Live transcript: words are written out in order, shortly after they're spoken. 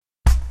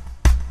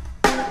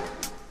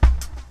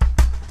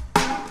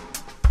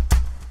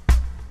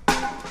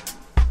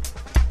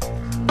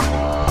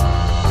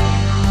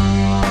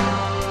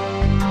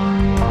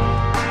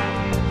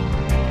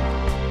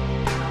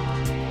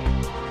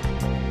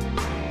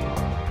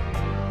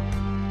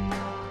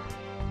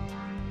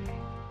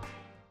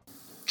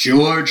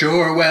George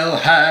Orwell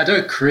had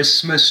a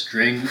Christmas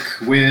drink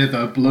with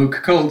a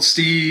bloke called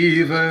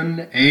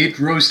Stephen. Ate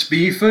roast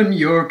beef and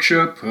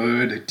Yorkshire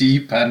pud,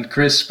 deep and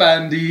crisp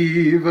and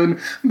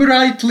even.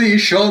 Brightly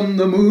shone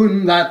the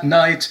moon that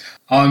night,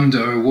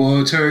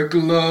 underwater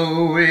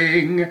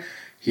glowing.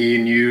 He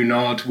knew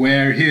not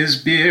where his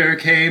beer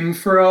came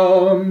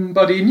from,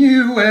 but he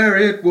knew where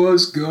it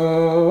was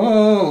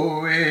going.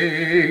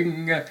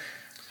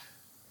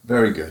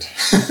 Very good.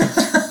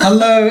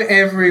 Hello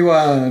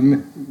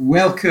everyone,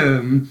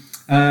 welcome.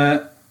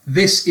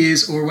 This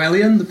is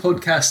Orwellian, the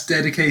podcast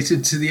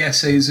dedicated to the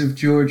essays of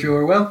George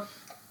Orwell.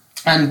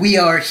 And we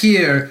are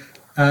here,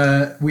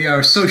 we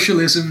are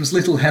socialism's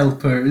little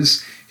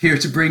helpers, here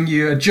to bring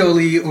you a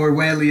jolly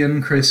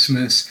Orwellian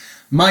Christmas.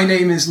 My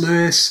name is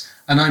Lewis,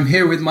 and I'm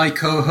here with my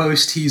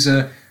co-host. He's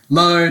a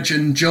large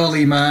and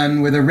jolly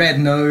man with a red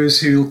nose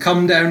who'll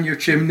come down your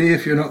chimney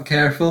if you're not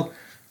careful.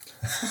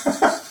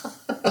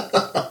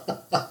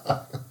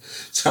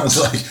 Sounds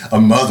like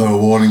a mother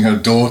warning her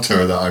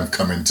daughter that I'm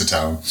coming to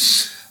town.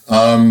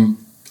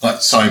 Like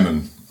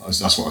Simon,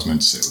 that's what I was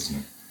meant to say, wasn't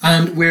it?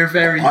 And we're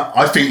very...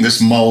 I think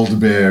this mulled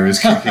beer is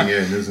kicking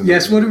in, isn't it?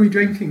 Yes, what are we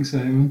drinking,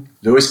 Simon?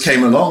 Lewis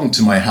came along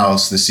to my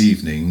house this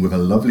evening with a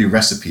lovely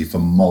recipe for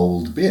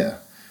mulled beer,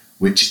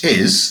 which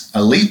is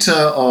a litre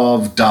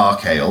of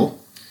dark ale,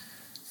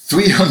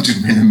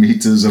 300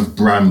 millimetres of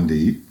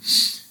brandy,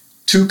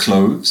 2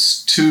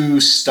 cloves, 2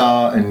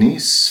 star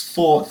anise,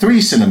 3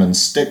 cinnamon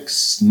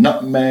sticks,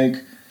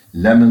 nutmeg,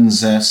 lemon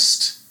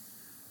zest,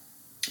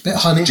 bit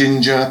of honey,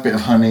 ginger, bit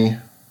of honey,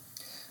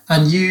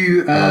 and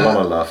you and a lot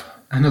of love,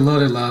 and a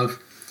lot of love,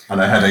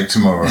 and a headache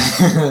tomorrow.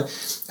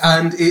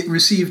 And it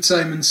received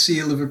Simon's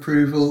seal of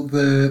approval.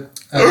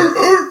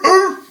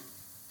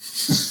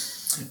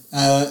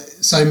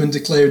 Simon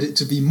declared it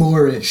to be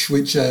Moorish,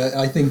 which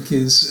I think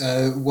is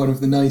one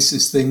of the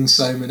nicest things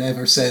Simon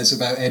ever says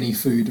about any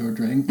food or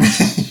drink.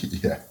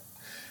 Yeah.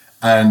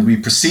 And we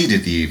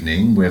preceded the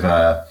evening with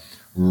a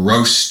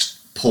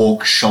roast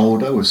pork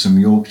shoulder with some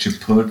Yorkshire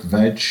pud,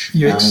 veg.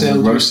 You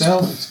excelled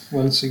yourself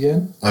once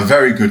again. A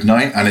very good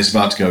night, and it's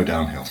about to go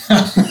downhill.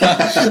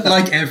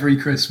 Like every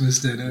Christmas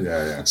dinner.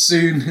 Yeah.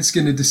 Soon it's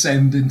going to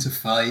descend into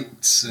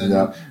fights.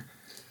 Yeah.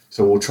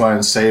 So we'll try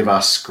and save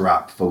our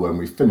scrap for when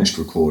we've finished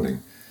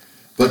recording.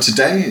 But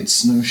today,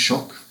 it's no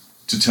shock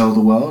to tell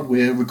the world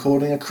we're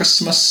recording a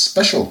Christmas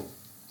special.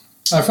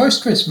 Our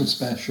first Christmas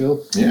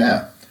special.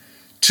 Yeah.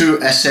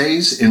 2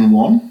 essays in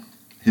one.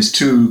 His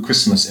 2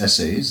 Christmas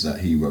essays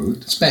that he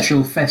wrote.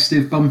 Special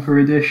festive bumper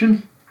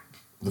edition.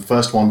 The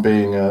first one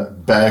being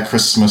Bear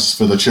Christmas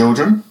for the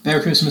Children.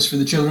 Bear Christmas for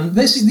the Children.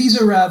 These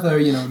are rather,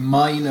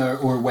 minor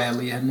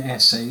Orwellian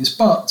essays,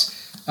 but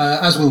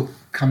as we'll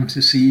come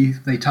to see,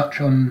 they touch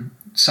on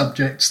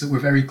subjects that were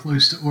very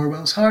close to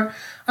Orwell's heart,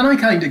 and I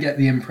kind of get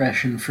the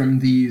impression from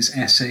these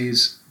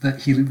essays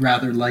that he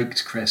rather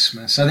liked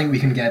Christmas. I think we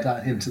can get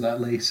into that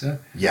later.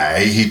 Yeah,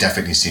 he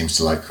definitely seems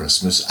to like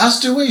Christmas,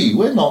 as do we.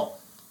 We're not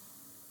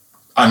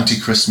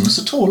anti-Christmas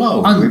at all, are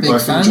we? I'm a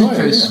big fan of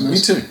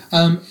Christmas. Yeah, me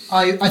too.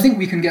 I think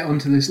we can get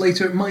onto this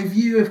later. My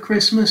view of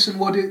Christmas and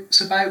what it's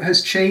about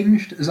has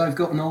changed as I've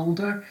gotten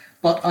older,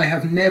 but I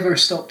have never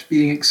stopped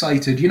being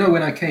excited. You know,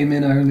 when I came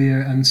in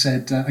earlier and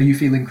said, are you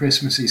feeling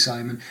Christmassy,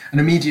 Simon?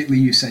 And immediately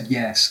you said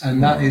yes.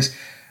 And that is,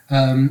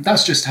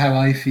 that's just how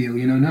I feel,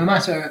 no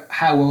matter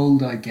how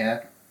old I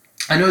get.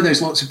 I know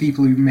there's lots of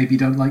people who maybe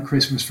don't like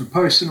Christmas for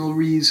personal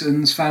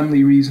reasons,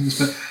 family reasons,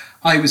 but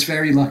I was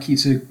very lucky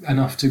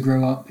enough to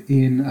grow up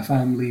in a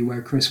family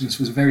where Christmas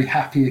was a very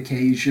happy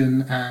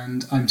occasion,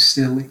 and I'm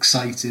still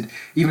excited.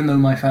 Even though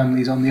my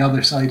family's on the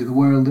other side of the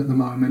world at the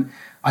moment,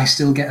 I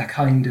still get a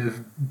kind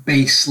of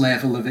base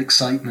level of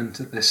excitement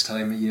at this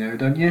time of year,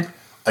 don't you?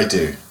 I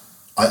do.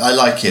 I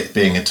like it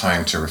being a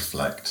time to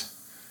reflect.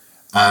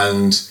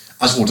 And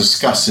as we'll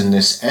discuss in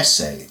this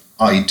essay,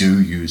 I do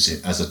use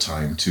it as a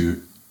time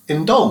to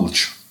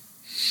indulge.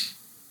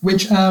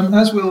 Which,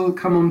 as we'll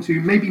come on to,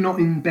 maybe not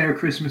in Bear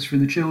Christmas for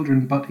the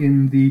Children, but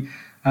in the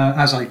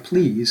As I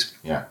Please,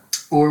 yeah.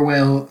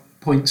 Orwell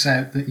points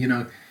out that,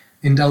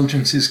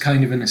 indulgence is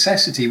kind of a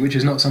necessity, which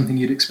is not something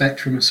you'd expect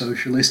from a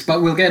socialist,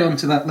 but we'll get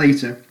onto that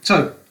later.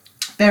 So,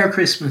 Bear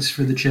Christmas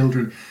for the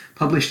Children,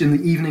 published in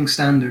the Evening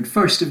Standard,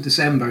 1st of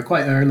December,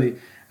 quite early,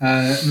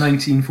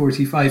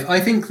 1945. I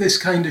think this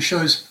kind of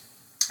shows,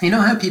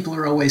 how people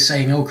are always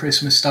saying, oh,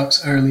 Christmas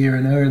starts earlier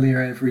and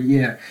earlier every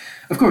year.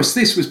 Of course,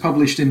 this was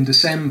published in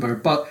December,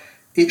 but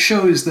it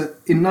shows that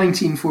in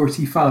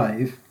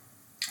 1945,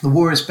 the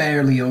war is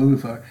barely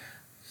over.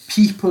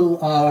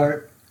 People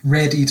are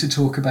ready to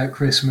talk about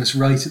Christmas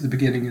right at the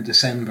beginning of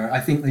December. I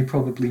think they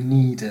probably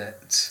need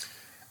it.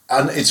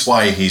 And it's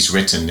why he's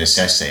written this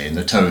essay in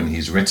the tone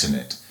he's written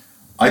it.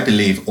 I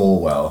believe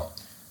Orwell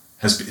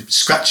has been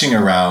scratching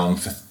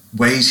around for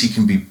ways he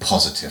can be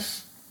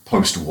positive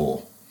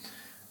post-war.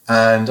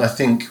 And I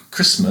think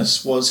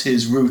Christmas was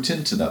his route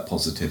into that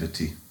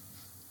positivity.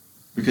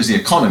 Because the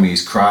economy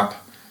is crap,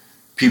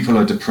 people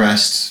are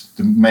depressed,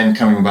 the men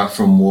coming back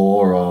from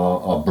war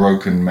are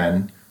broken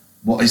men,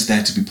 what is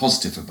there to be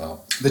positive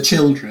about? The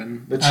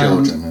children. The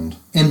children and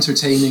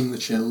entertaining the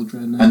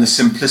children. And the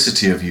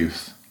simplicity of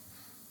youth.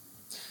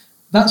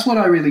 That's what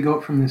I really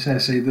got from this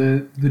essay,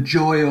 the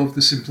joy of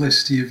the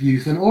simplicity of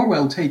youth, and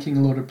Orwell taking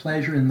a lot of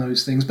pleasure in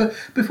those things. But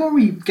before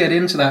we get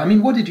into that, I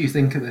mean, what did you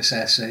think of this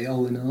essay,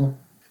 all in all?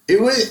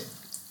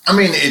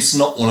 It's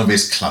not one of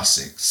his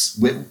classics.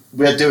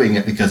 We're doing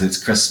it because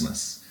it's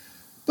Christmas.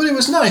 But it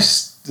was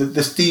nice.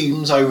 The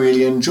themes I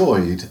really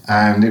enjoyed,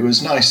 and it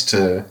was nice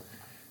to...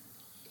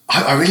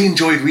 I really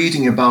enjoyed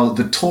reading about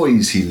the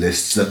toys he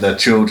lists that the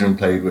children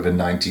played with in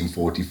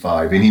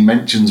 1945, and he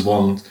mentions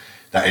one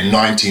that in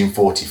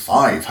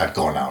 1945 had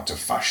gone out of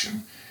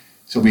fashion.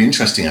 So it'll be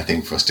interesting, I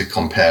think, for us to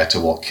compare to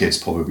what kids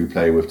probably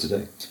play with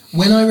today.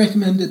 When I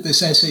recommended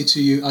this essay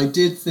to you, I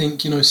did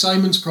think,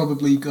 Simon's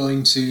probably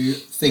going to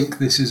think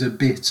this is a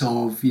bit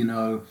of,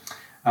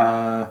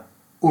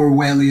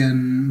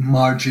 Orwellian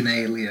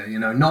marginalia,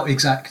 not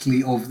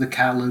exactly of the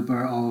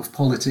calibre of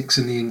politics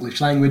in the English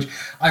language.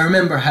 I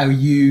remember how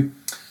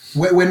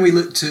when we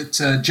looked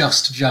at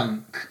Just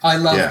Junk, I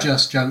love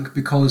Just Junk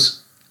because...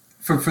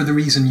 For the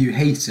reason you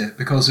hate it,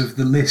 because of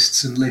the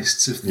lists and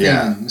lists of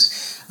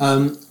things.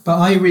 Yeah. But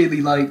I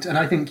really liked, and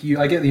I think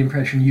I get the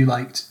impression you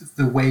liked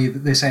the way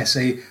that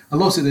a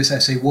lot of this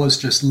essay was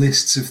just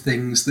lists of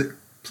things that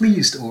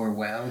pleased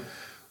Orwell.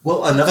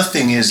 Well, another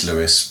thing is,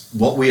 Lewis,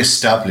 what we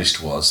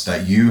established was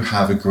that you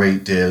have a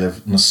great deal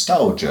of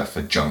nostalgia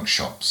for junk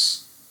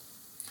shops.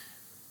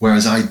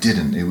 Whereas I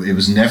didn't. It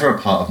was never a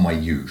part of my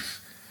youth.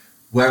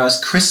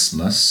 Whereas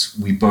Christmas,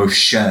 we both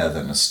share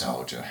the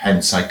nostalgia.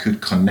 Hence, I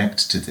could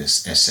connect to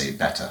this essay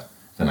better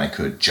than I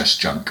could Just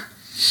Junk.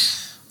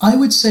 I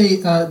would say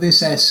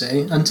this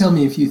essay, and tell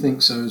me if you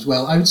think so as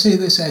well, I would say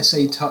this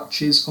essay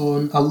touches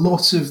on a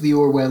lot of the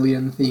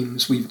Orwellian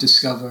themes we've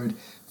discovered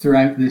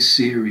throughout this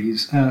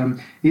series.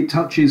 It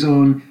touches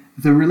on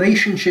the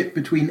relationship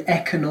between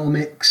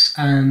economics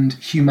and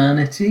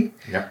humanity,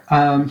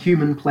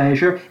 human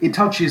pleasure. It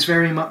touches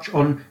very much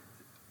on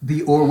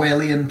the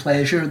Orwellian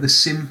pleasure, the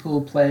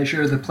simple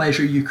pleasure, the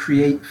pleasure you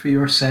create for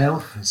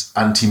yourself. It's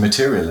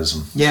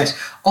anti-materialism. Yes,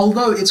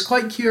 although it's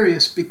quite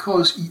curious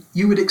because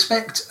you would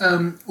expect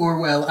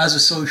Orwell as a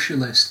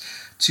socialist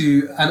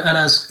and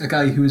as a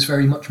guy who is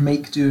very much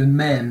make, do and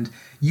mend,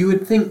 you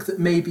would think that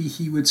maybe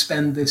he would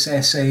spend this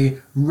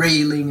essay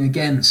railing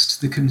against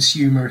the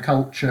consumer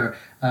culture,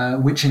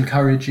 which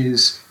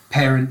encourages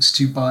parents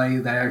to buy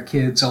their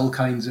kids all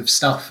kinds of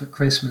stuff at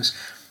Christmas.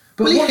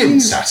 But he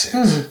hints at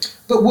it.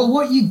 But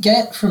what you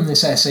get from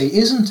this essay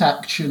isn't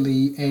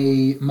actually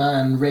a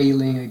man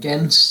railing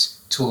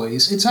against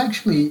toys. It's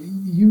actually,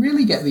 you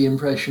really get the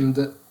impression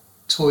that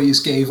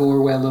toys gave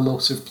Orwell a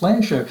lot of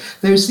pleasure.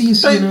 There's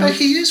these... But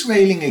he is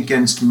railing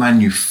against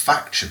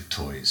manufactured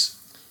toys.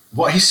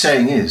 What he's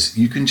saying is,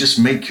 you can just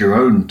make your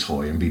own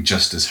toy and be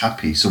just as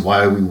happy. So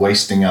why are we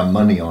wasting our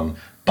money on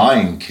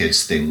buying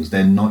kids things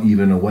they're not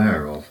even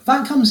aware of?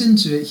 That comes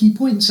into it. He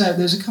points out,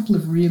 there's a couple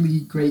of really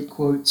great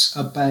quotes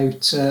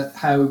about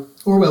how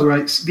Orwell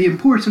writes, the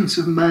importance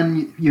of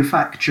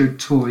manufactured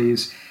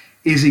toys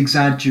is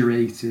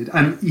exaggerated.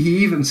 And he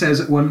even says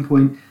at one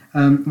point,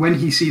 when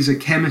he sees a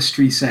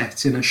chemistry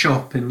set in a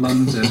shop in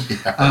London,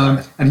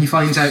 and he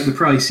finds out the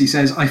price, he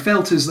says, I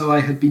felt as though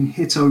I had been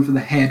hit over the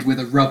head with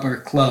a rubber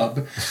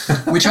club,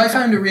 which I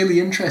found a really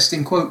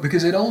interesting quote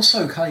because it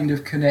also kind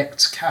of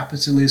connects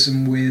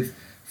capitalism with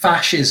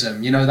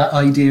fascism, that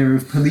idea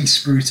of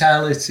police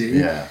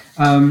brutality,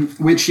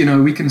 which,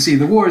 we can see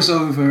the war's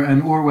over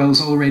and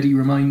Orwell's already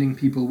reminding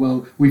people,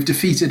 well, we've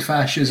defeated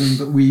fascism,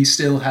 but we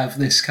still have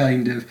this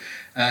kind of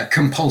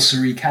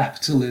compulsory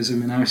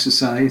capitalism in our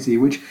society,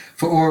 which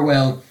for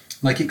Orwell,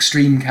 like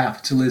extreme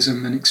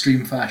capitalism and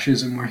extreme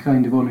fascism, were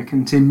kind of on a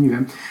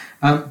continuum.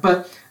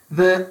 But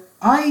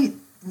I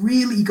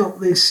really got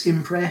this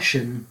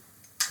impression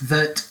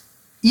that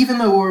even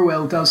though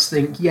Orwell does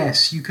think,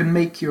 yes, you can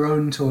make your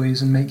own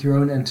toys and make your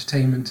own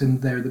entertainment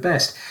and they're the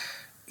best,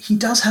 he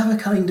does have a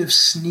kind of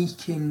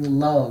sneaking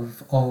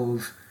love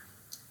of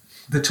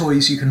the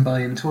toys you can buy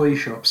in toy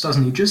shops,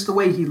 doesn't he? Just the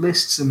way he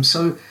lists them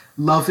so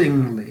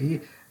lovingly,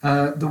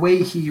 the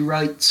way he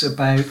writes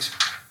about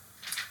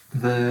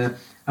the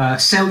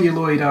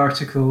celluloid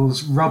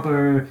articles,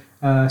 rubber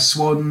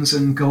swans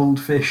and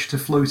goldfish to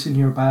float in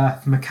your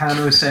bath,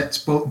 mechano sets,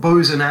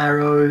 bows and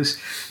arrows,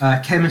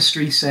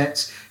 chemistry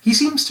sets. He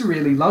seems to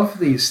really love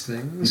these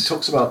things. He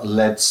talks about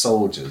lead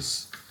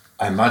soldiers.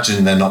 I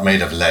imagine they're not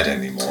made of lead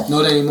anymore.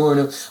 Not anymore,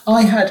 no.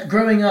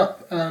 Growing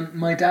up,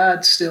 my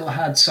dad still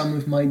had some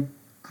of my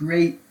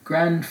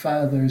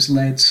great-grandfather's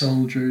lead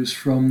soldiers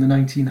from the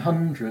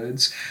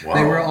 1900s. Wow.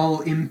 They were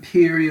all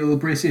Imperial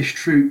British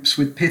troops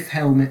with pith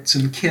helmets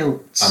and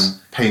kilts. And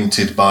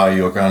painted by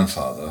your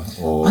grandfather?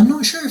 Or I'm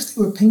not sure if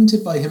they were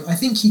painted by him. I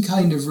think he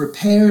kind of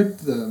repaired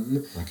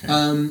them.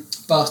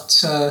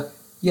 Okay.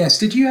 Yes,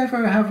 did you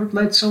ever have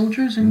lead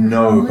soldiers in your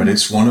family? No, but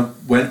it's one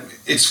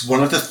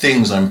of the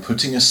things I'm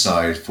putting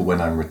aside for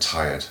when I'm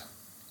retired.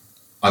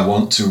 I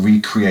want to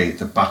recreate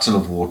the Battle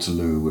of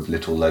Waterloo with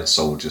little lead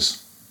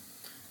soldiers.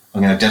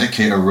 I'm going to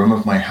dedicate a room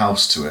of my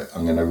house to it.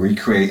 I'm going to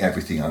recreate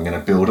everything. I'm going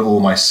to build it all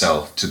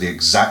myself to the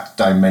exact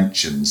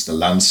dimensions, the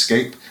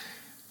landscape,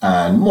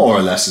 and more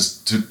or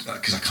less,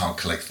 because I can't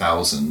collect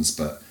thousands,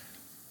 but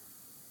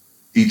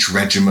each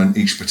regiment,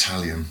 each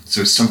battalion.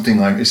 So it's something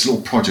like, it's a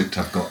little project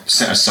I've got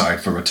set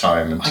aside for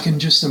retirement. I can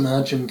just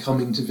imagine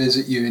coming to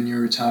visit you in your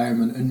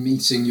retirement and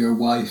meeting your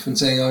wife and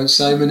saying, oh,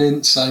 Simon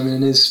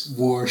in his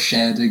war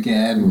shed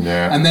again.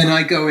 Yeah. And then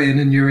I go in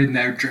and you're in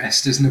there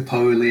dressed as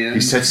Napoleon.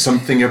 He said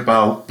something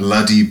about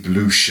bloody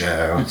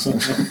Blucher or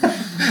something.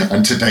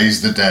 And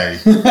today's the day.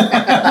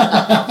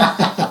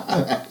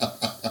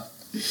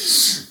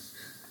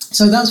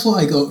 So that's what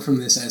I got from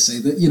this essay,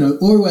 that, you know,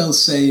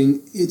 Orwell's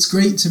saying it's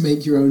great to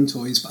make your own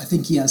toys, but I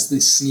think he has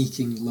this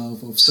sneaking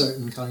love of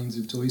certain kinds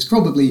of toys,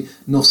 probably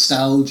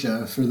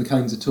nostalgia for the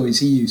kinds of toys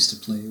he used to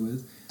play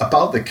with.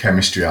 About the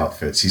chemistry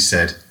outfits, he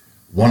said,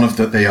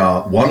 they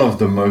are one of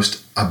the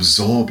most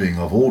absorbing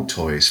of all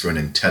toys for an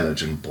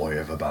intelligent boy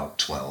of about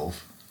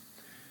 12.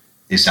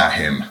 Is that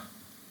him?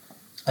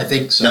 I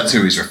think so. That's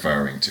who he's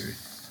referring to.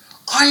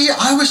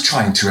 I was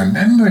trying to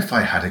remember if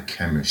I had a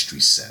chemistry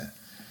set.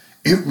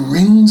 It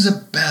rings a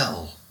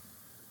bell.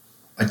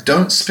 I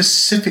don't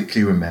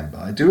specifically remember.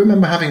 I do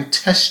remember having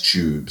test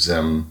tubes,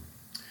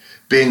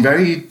 being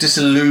very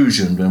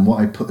disillusioned when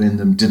what I put in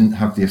them didn't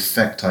have the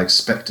effect I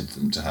expected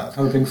them to have.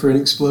 Hoping for an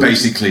explosion.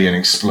 Basically an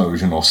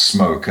explosion or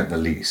smoke at the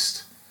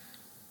least.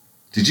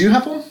 Did you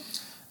have one?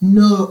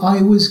 No,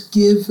 I was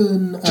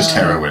given... Just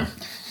heroin.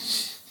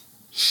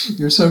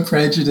 You're so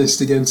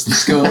prejudiced against the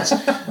Scots.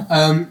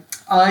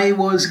 I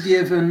was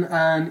given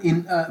an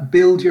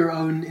build your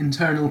own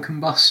internal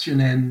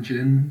combustion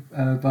engine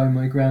by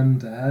my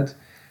granddad.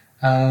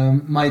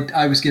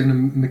 I was given a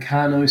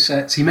Meccano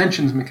set. He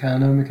mentions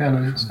Meccano.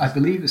 Meccano, I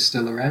believe, is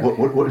still around.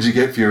 What did you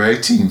get for your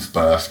 18th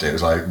birthday? It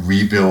was like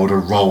rebuild a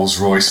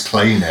Rolls-Royce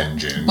plane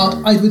engine.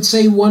 But I would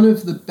say one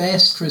of the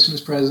best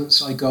Christmas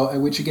presents I got,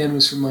 which again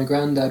was from my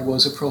granddad,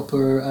 was a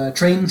proper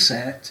train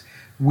set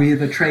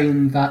with a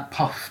train that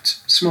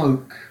puffed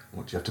smoke.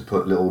 What, do you have to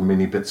put little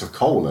mini bits of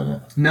coal in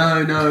it?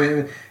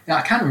 No.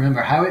 I can't remember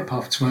how it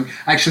puffed smoke.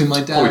 Actually, my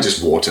dad... Probably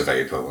just water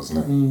vapour,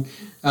 wasn't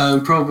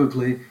it?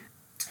 Probably.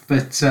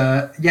 But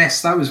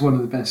yes, that was one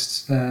of the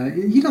best.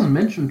 He doesn't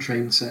mention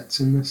train sets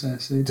in this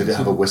essay. Did it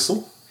have a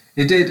whistle?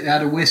 It did. It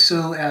had a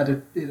whistle. It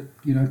had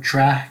a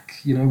track.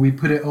 We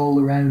put it all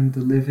around the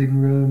living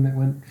room. It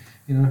went,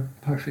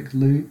 perfect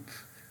loop.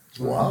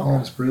 Wow, that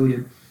was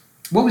brilliant.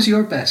 What was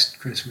your best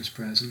Christmas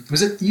present?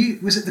 Was it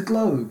the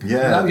globe? Yeah,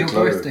 was that your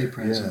globe. Birthday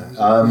present?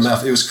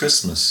 Yeah. It was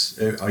Christmas.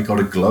 I got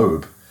a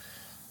globe.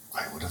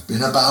 I would have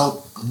been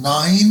about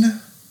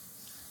 9.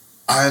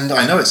 And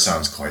I know it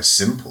sounds quite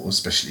simple,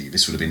 especially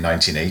this would have been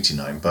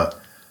 1989, but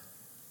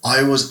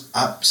I was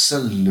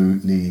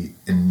absolutely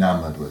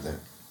enamoured with it.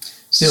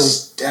 Still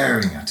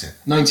staring at it.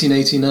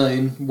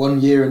 1989,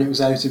 1 year and it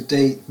was out of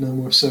date. No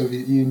more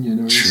Soviet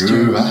Union or East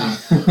True. Germany.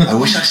 I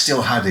wish I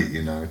still had it,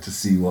 to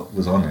see what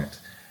was on it.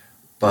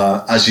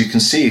 But as you can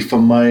see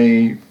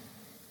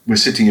we're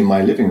sitting in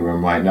my living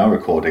room right now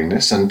recording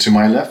this, and to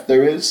my left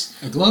there is...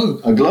 A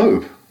globe. A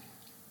globe.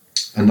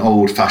 An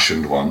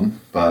old-fashioned one,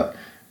 but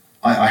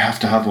I have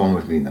to have one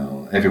with me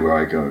now, everywhere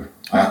I go.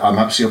 I'm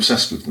absolutely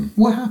obsessed with them.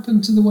 What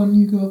happened to the one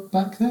you got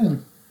back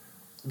then?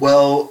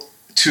 Well,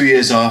 2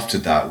 years after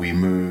that, we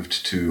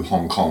moved to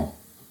Hong Kong.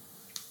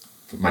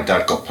 My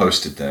dad got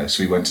posted there,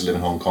 so we went to live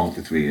in Hong Kong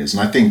for 3 years.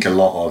 And I think a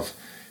lot of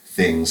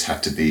things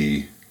had to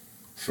be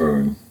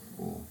thrown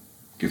or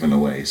given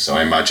away. So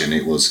I imagine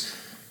it was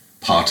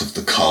part of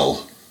the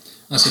cull.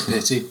 That's a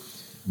pity.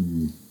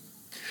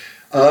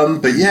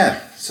 But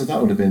yeah, so that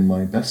would have been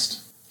my best.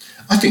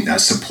 I think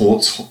that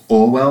supports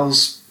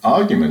Orwell's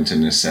argument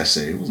in this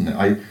essay, wasn't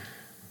it?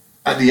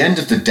 At the end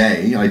of the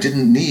day, I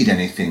didn't need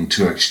anything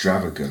too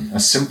extravagant. A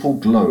simple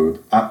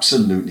globe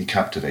absolutely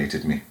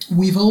captivated me.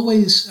 We've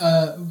always,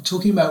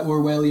 talking about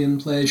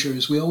Orwellian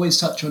pleasures, we always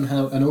touch on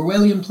how an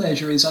Orwellian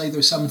pleasure is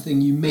either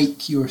something you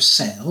make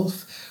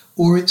yourself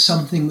or it's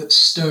something that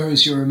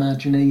stirs your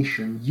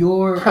imagination.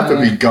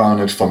 Probably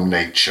garnered from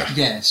nature.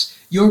 Yes.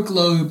 Your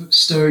globe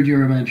stirred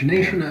your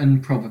imagination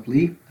and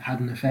probably had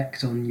an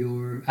effect on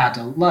your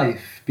adult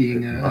life,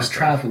 being a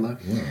traveller.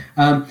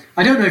 Yeah.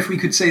 I don't know if we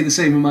could say the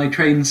same of my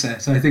train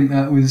set. I think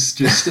that was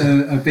just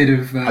a bit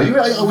of... Are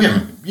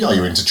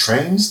you into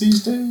trains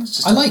these days?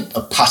 Just I like...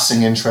 a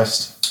passing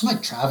interest? I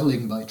like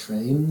travelling by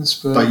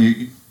trains, but... But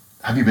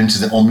have you been to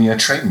the Omnia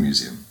Train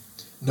Museum?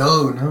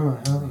 No,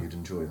 I haven't. You'd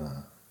enjoy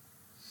that.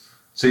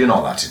 So you're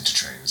not that into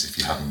trains if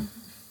you haven't...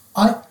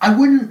 I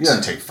wouldn't... You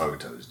don't take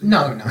photos, do you?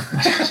 No.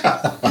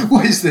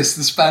 What is this,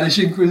 the Spanish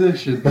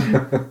Inquisition?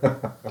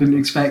 Didn't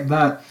expect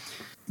that.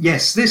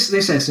 Yes, this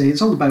essay,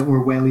 it's all about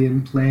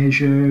Orwellian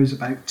pleasures,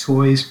 about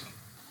toys.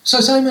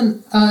 So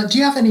Simon, do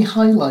you have any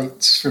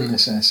highlights from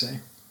this essay?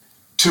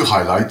 2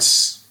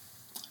 highlights.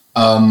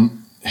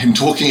 Him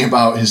talking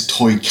about his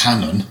toy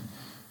cannon.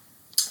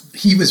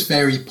 He was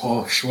very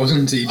posh,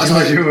 wasn't he?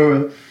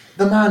 The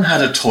man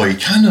had a toy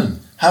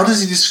cannon. How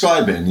does he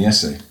describe it in the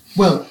essay?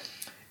 Well,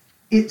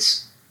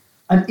 it's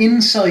an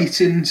insight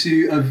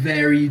into a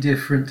very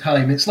different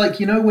time. It's like,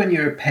 when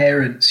you're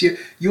parents,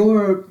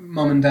 your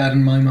mum and dad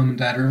and my mum and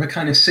dad are of a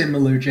kind of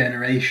similar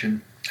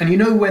generation. And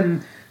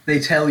when they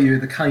tell you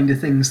the kind of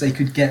things they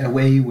could get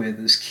away with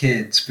as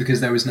kids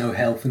because there was no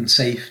health and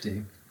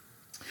safety.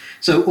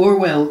 So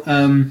Orwell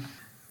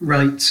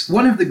writes,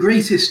 "One of the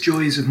greatest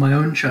joys of my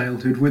own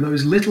childhood were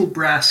those little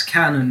brass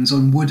cannons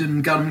on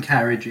wooden gun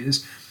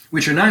carriages,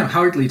 which are now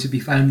hardly to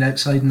be found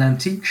outside an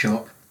antique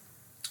shop.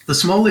 The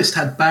smallest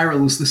had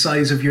barrels the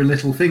size of your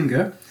little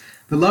finger.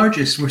 The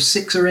largest were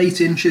 6 or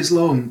 8 inches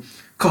long,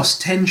 cost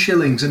 10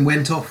 shillings and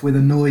went off with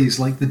a noise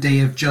like the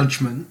Day of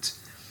Judgment.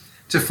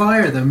 To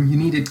fire them, you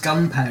needed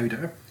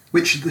gunpowder,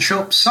 which the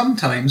shops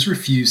sometimes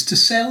refused to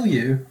sell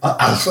you."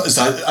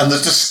 And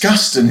the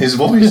disgust in his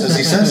voice as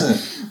he says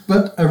it.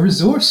 But a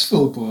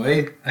resourceful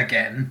boy,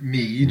 again,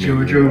 me,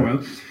 George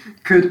Orwell,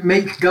 could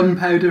make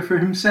gunpowder for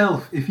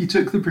himself if he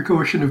took the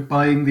precaution of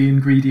buying the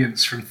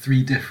ingredients from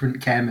 3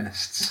 different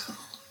chemists.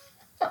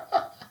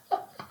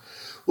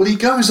 Well, he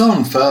goes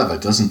on further,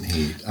 doesn't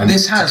he? And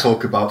to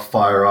talk about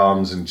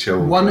firearms and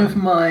children. One of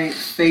my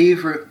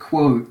favourite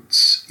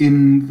quotes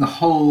in the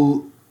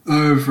whole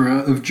oeuvre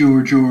of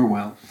George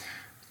Orwell.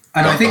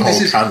 And I think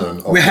this is canon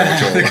of George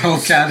Orwell. The whole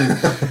canon.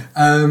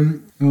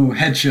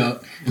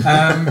 Headshot.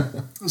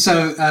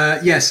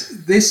 Yes,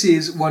 this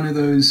is one of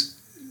those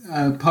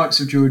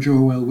parts of George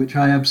Orwell which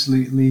I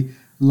absolutely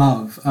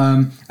love.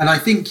 And I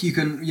think you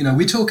can,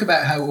 we talk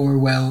about how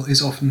Orwell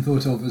is often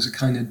thought of as a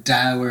kind of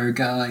dour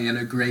guy in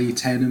a grey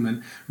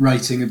tenement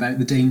writing about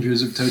the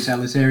dangers of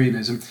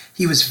totalitarianism.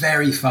 He was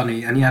very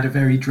funny and he had a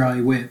very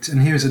dry wit.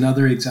 And here's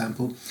another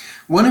example.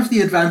 One of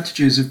the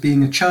advantages of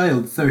being a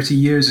child 30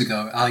 years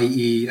ago,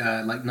 i.e.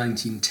 Like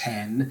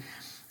 1910,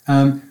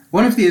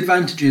 one of the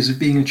advantages of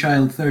being a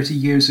child 30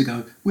 years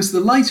ago was the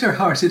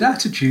lighter-hearted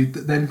attitude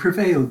that then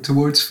prevailed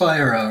towards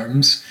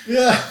firearms.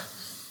 Yeah.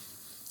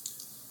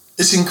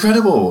 It's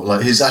incredible,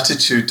 like his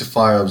attitude to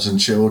firearms and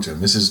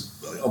children. This is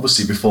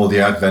obviously before the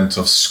advent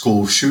of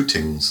school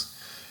shootings.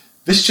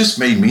 This just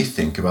made me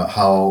think about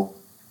how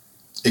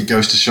it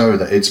goes to show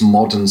that it's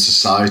modern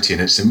society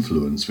and its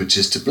influence which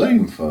is to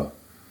blame for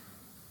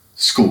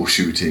school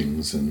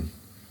shootings and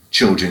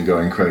children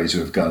going crazy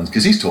with guns.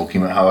 Because he's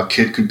talking about how a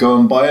kid could go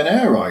and buy an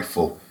air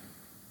rifle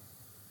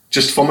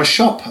just from a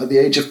shop at the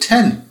age of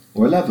 10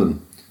 or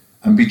 11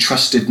 and be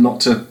trusted not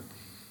to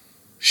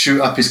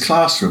shoot up his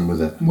classroom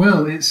with it.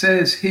 Well, it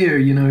says here,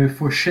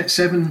 for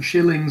 7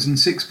 shillings and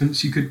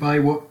 6pence you could buy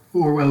what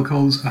Orwell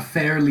calls a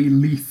fairly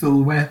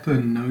lethal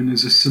weapon known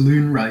as a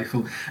saloon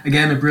rifle.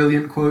 Again, a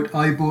brilliant quote,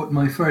 "I bought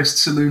my first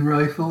saloon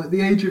rifle at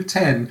the age of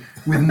 10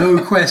 with no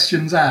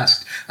questions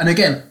asked." And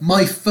again,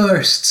 my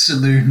first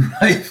saloon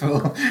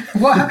rifle.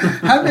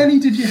 How many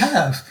did you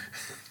have?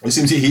 It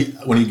seems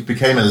when he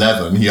became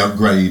 11, he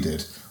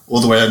upgraded all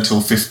the way until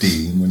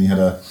 15 when he had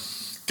a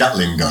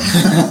Gatling gun.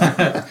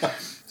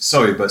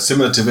 Sorry, but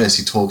similar to this,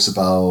 he talks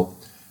about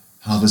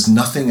how there's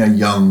nothing a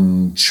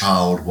young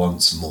child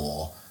wants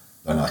more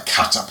than a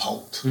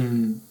catapult.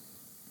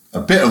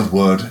 A bit of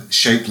wood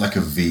shaped like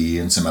a V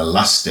and some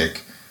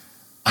elastic.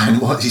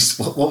 And what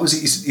was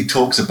it he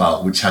talks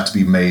about, which had to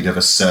be made of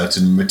a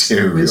certain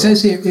material? It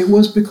says here, it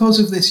was because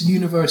of this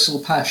universal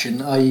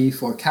passion, i.e.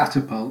 for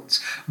catapults,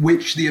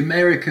 which the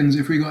Americans,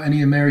 if we got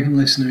any American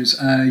listeners,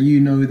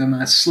 you know them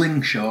as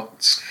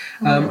slingshots.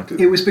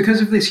 It was because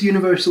of this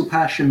universal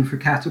passion for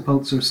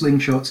catapults or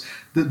slingshots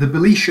that the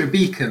Belisha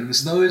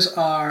beacons, those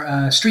are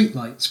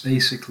streetlights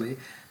basically,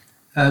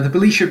 the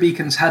Belisha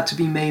beacons had to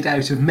be made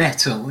out of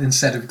metal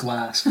instead of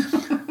glass.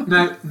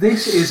 Now,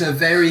 this is a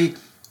very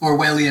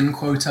Orwellian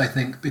quote, I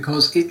think,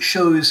 because it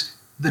shows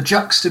the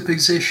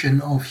juxtaposition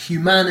of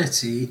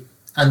humanity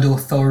and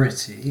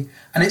authority,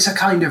 and it's a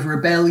kind of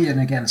rebellion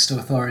against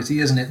authority,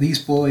 isn't it? These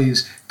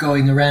boys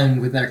going around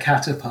with their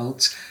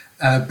catapults,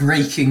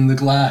 breaking the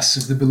glass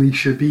of the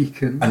Belisha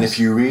beacon. And if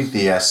you read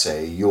the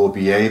essay, you'll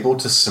be able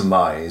to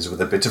surmise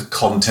with a bit of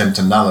content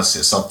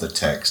analysis of the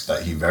text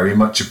that he very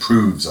much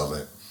approves of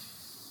it,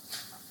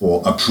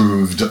 or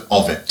approved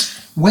of it.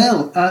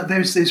 Well,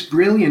 there's this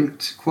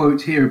brilliant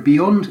quote here.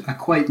 Beyond a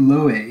quite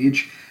low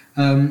age,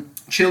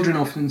 children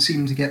often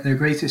seem to get their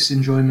greatest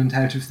enjoyment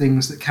out of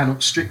things that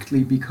cannot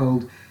strictly be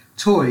called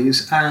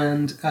toys.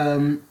 And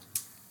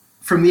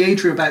from the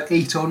age of about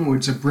 8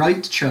 onwards, a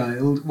bright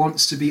child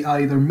wants to be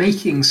either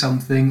making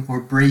something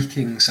or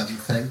breaking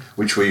something.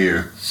 Which were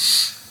you?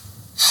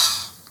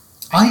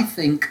 I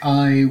think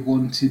I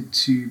wanted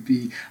to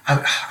be...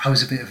 I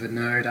was a bit of a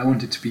nerd. I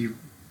wanted to be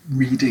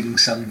reading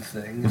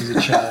something as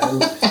a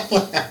child.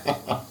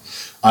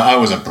 I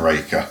was a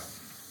breaker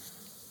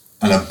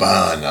and a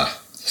burner.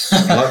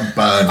 I like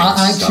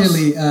burning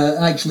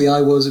stuff. Actually,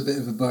 I was a bit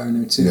of a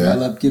burner too. Yeah. I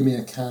loved give me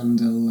a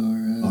candle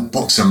or a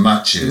box of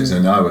matches,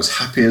 and I was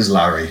happy as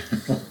Larry.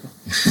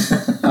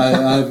 I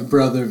have a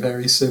brother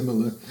very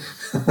similar.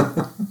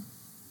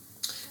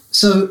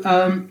 So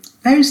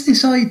there's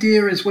this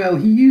idea as well.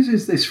 He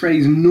uses this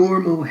phrase,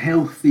 normal,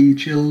 healthy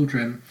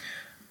children.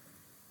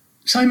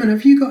 Simon,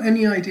 have you got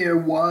any idea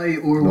why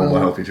Orwell... Normal,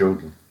 healthy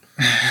children.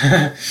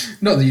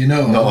 Not that you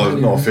know of.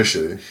 Not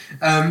officially.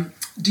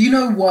 Do you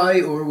know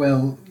why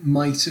Orwell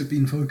might have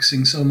been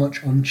focusing so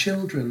much on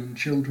children and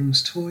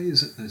children's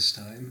toys at this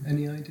time?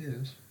 Any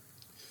ideas?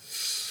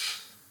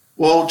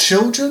 Well,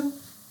 children,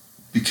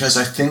 because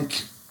I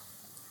think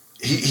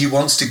he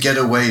wants to get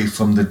away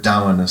from the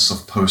dourness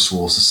of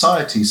post-war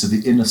society, so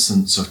the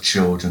innocence of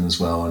children as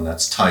well, and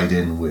that's tied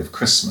in with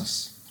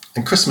Christmas.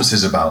 And Christmas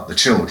is about the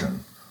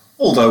children.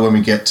 Although when we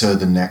get to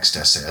the next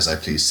essay, As I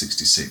Please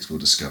 66, we'll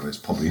discover it's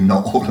probably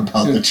not all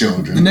about the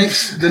children.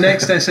 The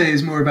next essay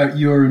is more about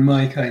your and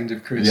my kind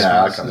of Christmas.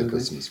 Yeah, our kind of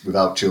Christmas,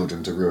 without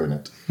children to ruin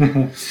it.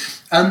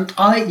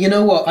 And you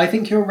know what, I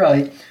think you're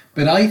right,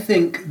 but I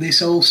think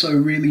this also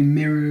really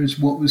mirrors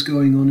what was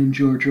going on in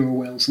George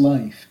Orwell's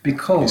life,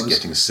 because He's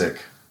getting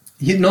sick.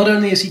 Not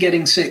only is he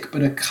getting sick,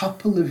 but a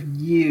couple of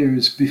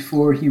years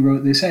before he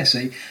wrote this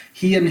essay,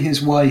 he and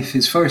his wife,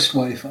 his first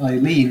wife,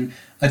 Eileen,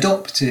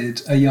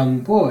 adopted a young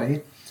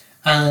boy.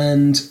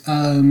 And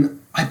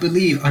I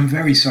believe, I'm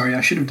very sorry,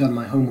 I should have done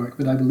my homework,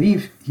 but I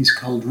believe he's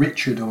called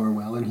Richard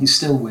Orwell, and he's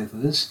still with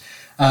us.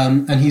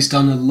 And he's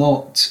done a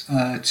lot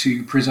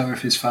to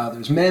preserve his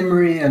father's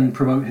memory and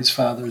promote his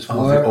father's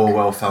work. The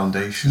Orwell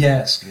Foundation.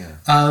 Yes. Yeah.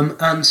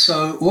 And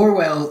so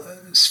Orwell,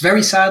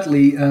 very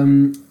sadly,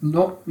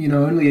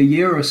 only a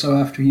year or so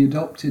after he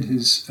adopted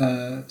his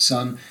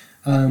son,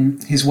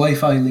 his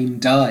wife Eileen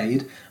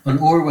died, and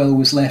Orwell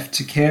was left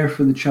to care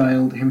for the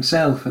child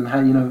himself, and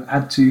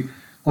had to,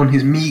 on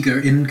his meagre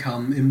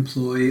income,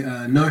 employ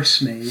a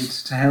nursemaid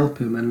to help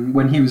him. And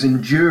when he was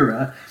in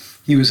Jura,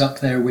 he was up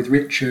there with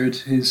Richard,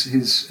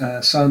 his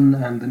son,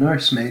 and the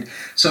nursemaid.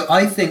 So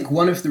I think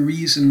one of the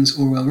reasons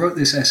Orwell wrote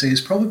this essay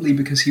is probably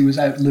because he was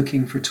out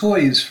looking for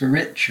toys for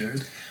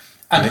Richard.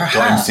 And it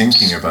got him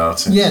thinking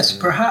about it. Yes,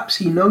 perhaps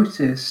he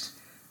noticed,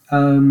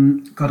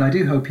 God, I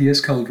do hope he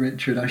is called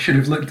Richard, I should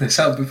have looked this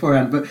up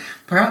beforehand, but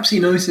perhaps he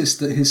noticed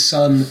that his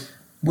son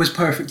was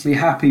perfectly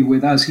happy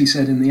with, as he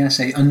said in the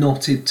essay, a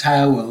knotted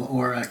towel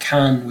or a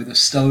can with a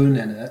stone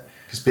in it.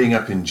 Because being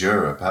up in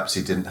Jura, perhaps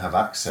he didn't have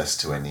access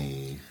to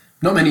any...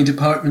 Not many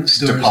department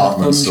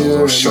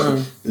stores.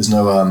 There's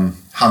no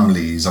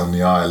Hamleys on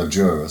the Isle of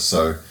Jura,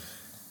 so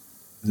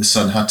the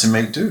son had to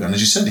make do. And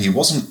as you said, he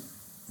wasn't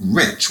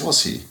rich,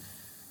 was he?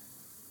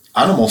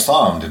 Animal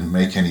Farm didn't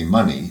make any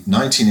money.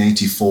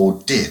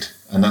 1984 did,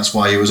 and that's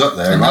why he was up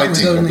there writing. And that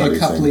was only a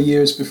couple of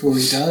years before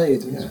he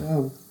died as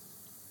well.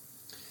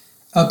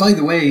 By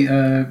the way,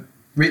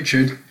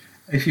 Richard,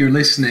 if you're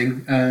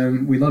listening,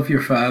 we love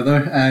your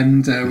father,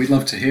 and we'd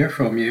love to hear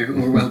from you.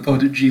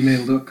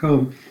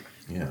 orwellpod@gmail.com.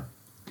 Yeah.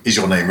 Is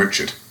your name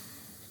Richard?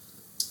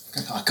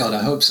 Oh, God,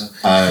 I hope so.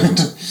 And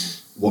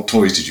what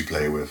toys did you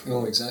play with?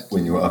 Oh, exactly.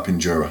 When you were up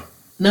in Jura?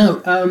 Now,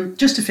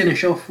 just to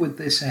finish off with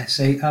this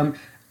essay,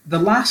 the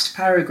last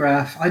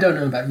paragraph, I don't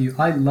know about you,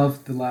 I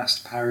loved the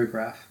last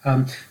paragraph,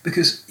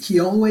 because he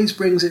always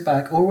brings it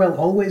back, Orwell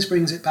always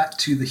brings it back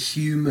to the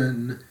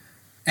human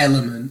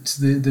element,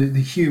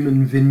 the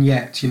human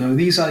vignette,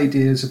 these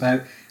ideas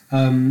about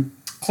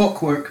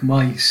clockwork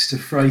mice to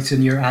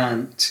frighten your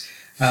aunt,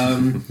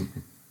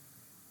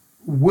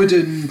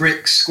 wooden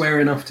bricks square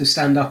enough to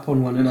stand up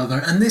on one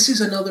another. And this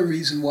is another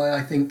reason why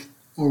I think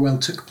Orwell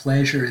took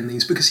pleasure in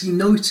these, because he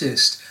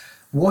noticed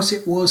what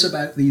it was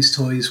about these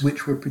toys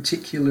which were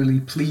particularly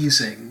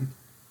pleasing.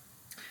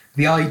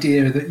 The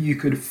idea that you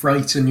could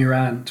frighten your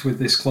aunt with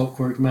this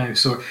clockwork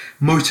mouse, or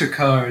motor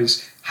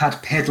cars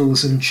had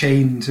pedals and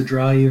chain to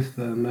drive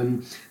them,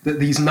 and that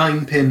these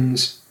 9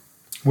 pins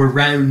were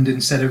round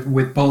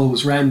with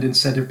balls round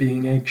instead of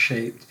being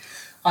egg-shaped.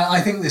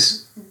 I think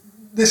this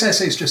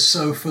essay is just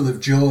so full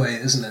of joy,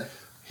 isn't it?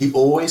 He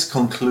always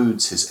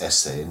concludes his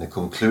essay in the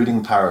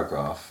concluding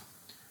paragraph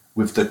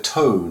with the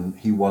tone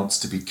he wants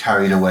to be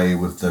carried away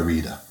with the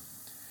reader.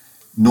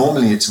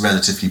 Normally it's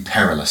relatively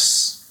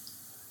perilous,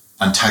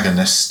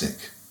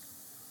 antagonistic,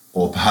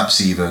 or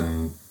perhaps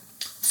even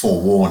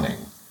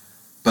forewarning.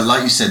 But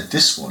like you said,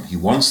 this one, he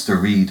wants the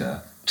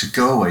reader to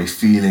go away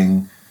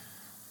feeling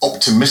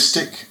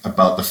optimistic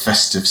about the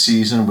festive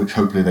season, which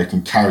hopefully they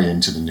can carry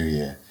into the new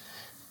year.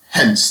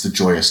 Hence the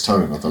joyous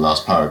tone of the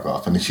last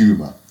paragraph and the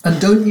humour.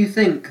 And don't you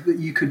think that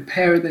you could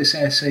pair this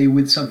essay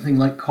with something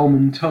like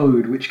Common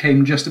Toad, which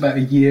came just about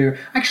a year,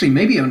 actually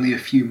maybe only a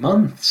few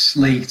months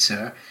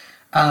later?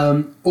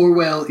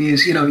 Orwell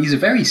is, he's a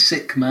very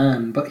sick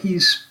man, but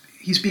he's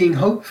being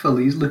hopeful,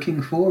 he's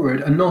looking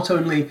forward, and not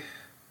only,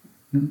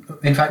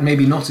 in fact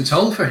maybe not at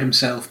all for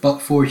himself, but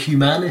for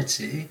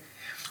humanity.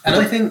 And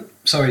I think,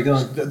 sorry, go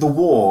on. The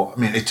war,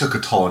 it took a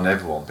toll on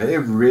everyone, but it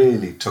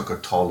really took a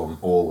toll on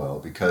Orwell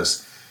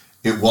because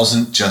it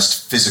wasn't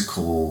just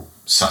physical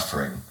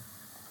suffering.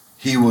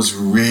 He was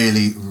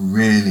really,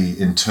 really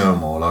in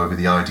turmoil over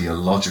the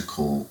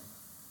ideological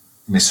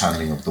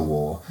mishandling of the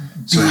war.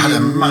 So it had a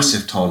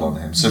massive toll on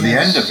him. So the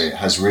end of it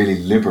has really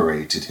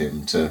liberated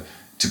him to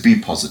be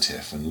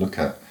positive and look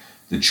at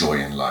the joy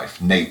in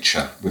life,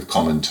 nature with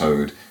Common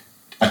Toad,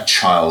 a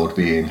child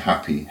being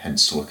happy,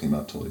 hence talking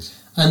about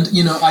toys. And,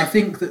 I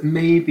think that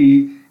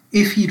maybe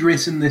if he'd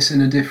written this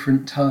in a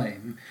different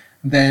time,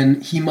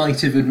 then he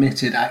might have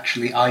admitted,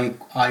 actually, I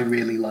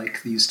really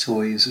like these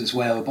toys as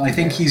well. But I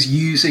think he's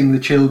using the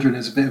children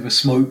as a bit of a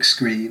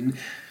smokescreen.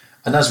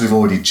 And as we've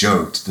already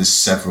joked, there's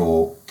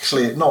several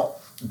clear, not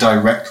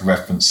direct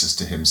references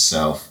to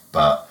himself,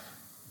 but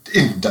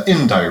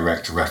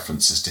indirect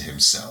references to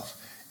himself.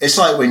 It's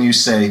like when you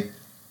say,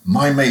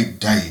 my mate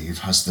Dave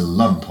has the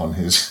lump on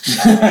his...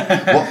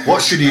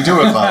 what should he do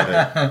about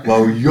it?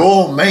 Well,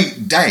 your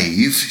mate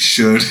Dave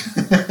should...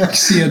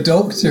 see a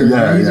doctor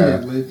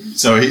immediately. Yeah.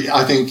 So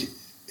I think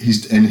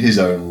he's, in his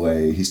own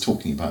way, he's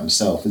talking about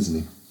himself,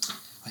 isn't he?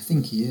 I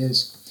think he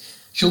is.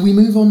 Shall we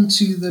move on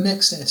to the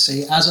next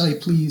essay, As I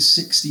Please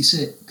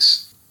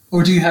 66?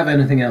 Or do you have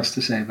anything else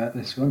to say about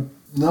this one?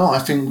 No, I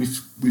think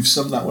we've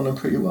summed that one up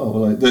pretty well.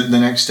 Like the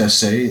next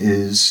essay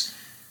is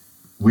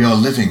We Are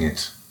Living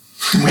It.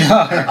 We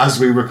are. As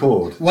we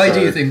record. Why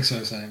do you think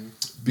so, Simon?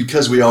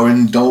 Because we are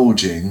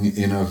indulging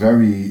in a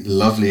very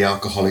lovely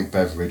alcoholic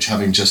beverage,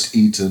 having just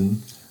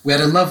eaten. We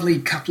had a lovely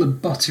couple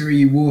of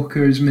buttery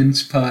Walker's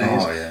mince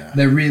pies. Oh, yeah.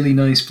 They're really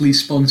nice.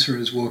 Please sponsor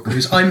us,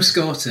 Walker's. I'm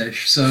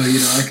Scottish, so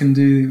I can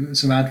do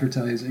some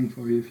advertising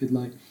for you if you'd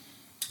like.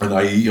 And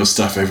I eat your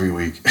stuff every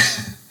week.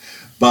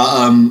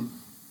 But,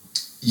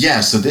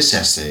 so this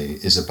essay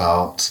is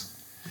about...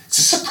 It's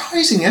a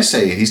surprising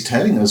essay. He's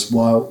telling us,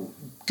 well,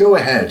 go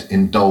ahead,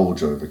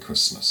 indulge over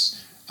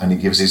Christmas. And he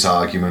gives his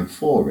argument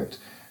for it.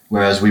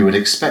 Whereas we would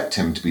expect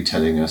him to be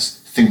telling us,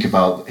 think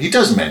about... He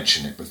does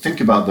mention it, but think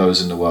about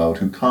those in the world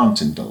who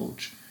can't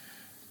indulge.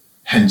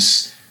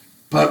 Hence,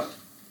 but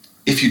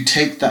if you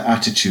take that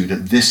attitude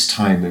at this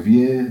time of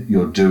year,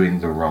 you're doing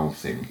the wrong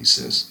thing, he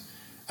says.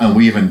 And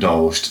we've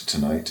indulged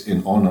tonight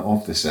in honour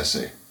of this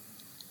essay.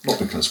 Not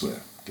because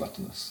we're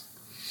gluttonous.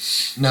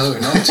 No,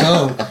 not at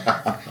all.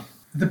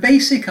 The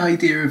basic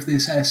idea of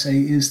this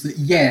essay is that,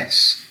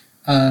 yes,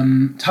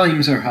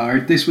 times are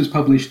hard. This was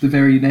published the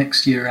very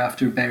next year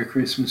after Bare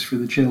Christmas for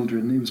the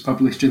Children. It was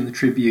published in the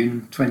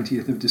Tribune,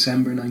 20th of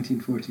December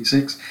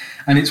 1946,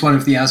 and it's one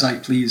of the As I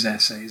Please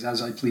essays,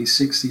 As I Please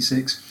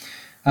 66.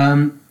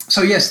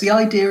 So yes, the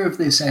idea of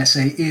this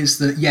essay is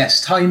that, yes,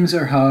 times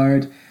are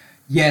hard.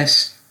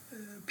 Yes,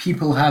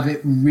 people have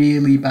it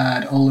really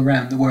bad all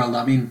around the world.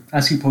 I mean,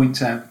 as he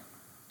points out,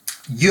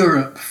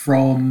 Europe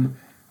from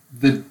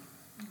the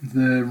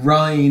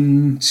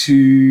Rhine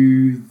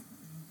to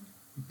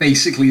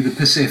basically the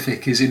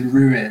Pacific is in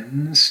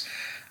ruins,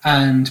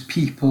 and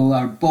people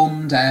are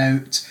bombed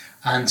out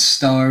and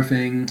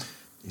starving.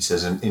 He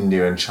says in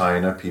India and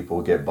China,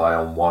 people get by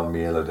on one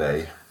meal a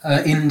day.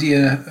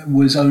 India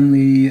was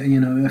only,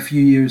 a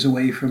few years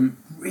away from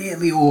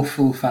really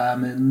awful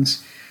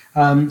famines.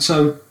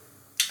 So,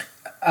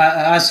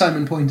 as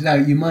Simon pointed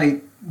out, you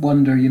might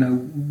wonder,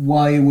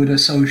 why would a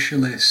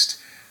socialist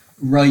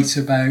write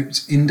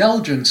about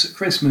indulgence at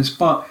Christmas?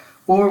 But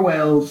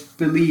Orwell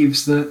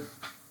believes that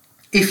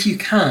if you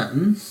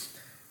can,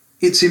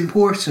 it's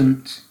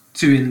important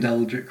to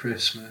indulge at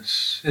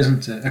Christmas,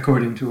 isn't it,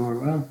 according to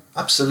Orwell?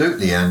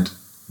 Absolutely, and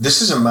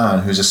this is a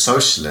man who's a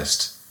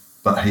socialist,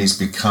 but he's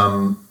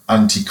become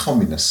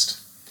anti-communist.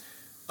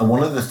 And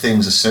one of the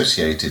things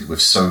associated with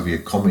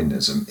Soviet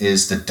communism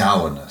is the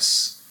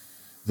dourness,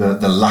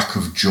 the lack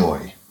of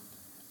joy.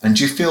 And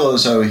do you feel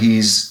as though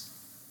he's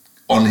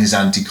on his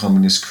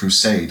anti-communist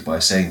crusade by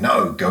saying,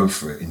 no, go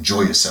for it,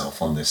 enjoy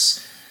yourself on this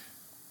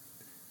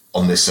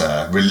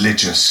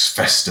religious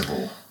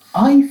festival?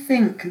 I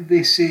think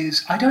this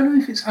is, I don't know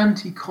if it's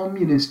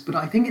anti-communist, but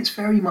I think it's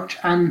very much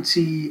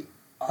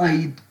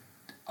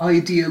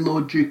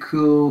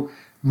anti-ideological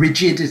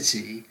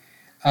rigidity.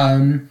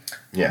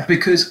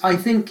 Because I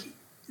think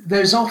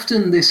there's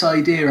often this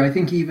idea, I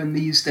think even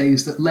these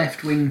days, that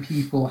left-wing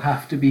people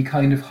have to be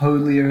kind of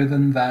holier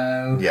than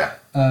thou,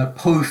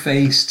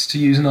 po-faced, to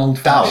use an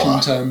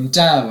old-fashioned term,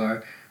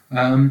 dour.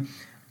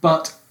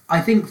 But I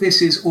think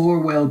this is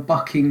Orwell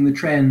bucking the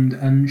trend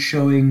and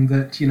showing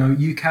that,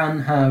 you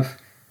can have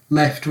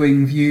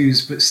left-wing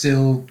views but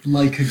still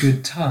like a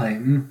good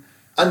time.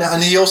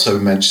 And he also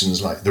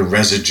mentions like the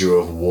residue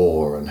of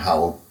war and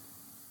how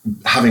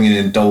having an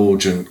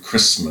indulgent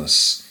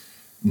Christmas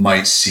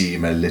might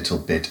seem a little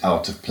bit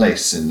out of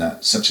place in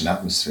such an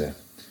atmosphere.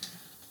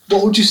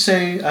 What would you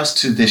say as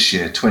to this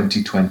year,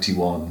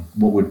 2021?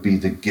 What would be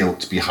the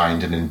guilt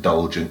behind an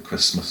indulgent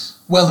Christmas?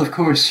 Well, of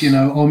course,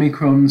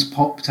 Omicron's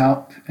popped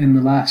up in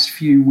the last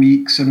few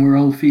weeks and we're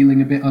all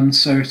feeling a bit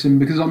uncertain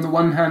because on the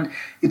one hand,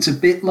 it's a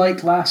bit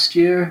like last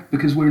year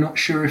because we're not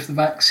sure if the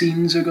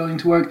vaccines are going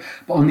to work.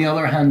 But on the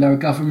other hand, our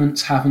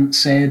governments haven't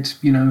said,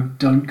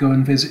 don't go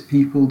and visit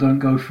people, don't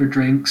go for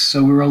drinks.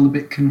 So we're all a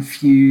bit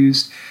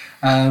confused.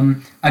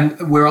 And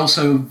we're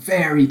also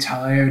very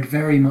tired,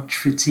 very much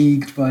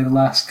fatigued by the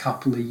last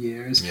couple of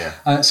years.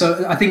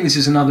 So I think this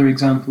is another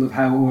example of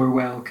how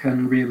Orwell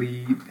can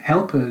really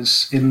help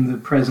us in the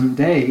present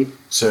day.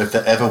 So if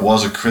there ever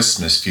was a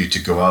Christmas for you to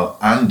go out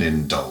and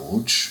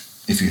indulge,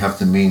 if you have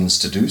the means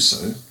to do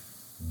so,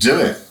 do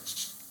it.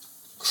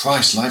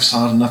 Christ, life's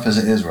hard enough as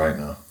it is right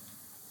now.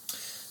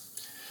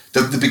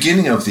 The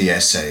beginning of the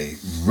essay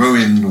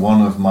ruined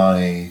one of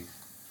my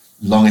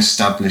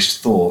long-established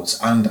thoughts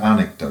and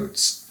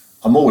anecdotes.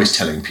 I'm always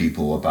telling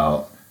people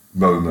about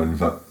Roman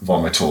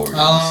vomitoriums.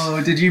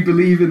 Oh, did you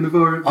believe in the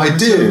vomitoriums? I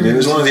did. It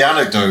was one of the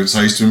anecdotes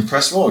I used to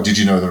impress. Oh, did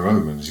you know the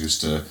Romans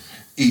used to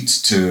eat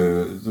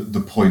to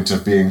the point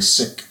of being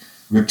sick,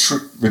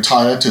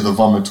 retire to the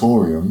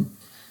vomitorium,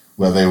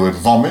 where they would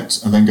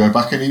vomit and then go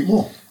back and eat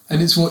more.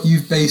 And it's what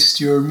you've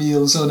based your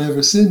meals on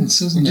ever since,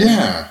 isn't it?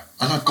 Yeah,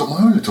 and I've got my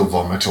own little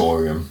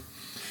vomitorium.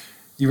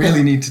 You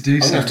really need to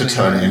do something. I have to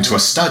turn it into a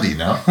study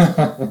now.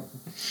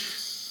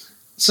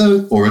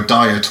 Or a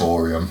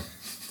dietorium.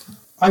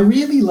 I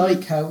really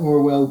like how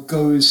Orwell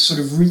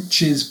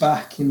reaches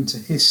back into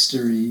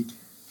history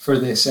for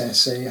this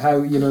essay.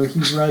 How,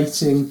 he's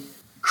writing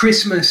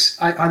Christmas.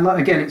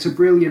 Again, it's a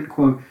brilliant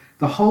quote.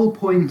 The whole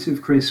point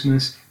of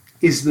Christmas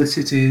is that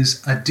it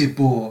is a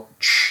debauch.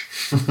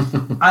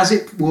 As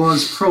it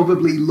was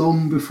probably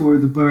long before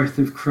the birth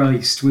of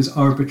Christ was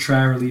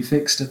arbitrarily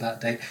fixed at that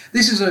date.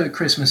 This is a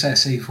Christmas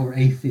essay for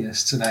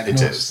atheists and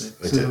agnostics.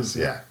 It is,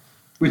 yeah.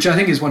 Which I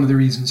think is one of the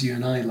reasons you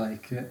and I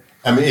like it.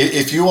 I mean,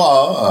 if you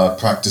are a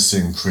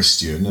practicing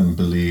Christian and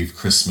believe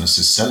Christmas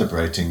is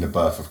celebrating the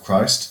birth of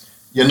Christ,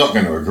 you're not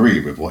going to agree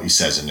with what he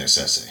says in this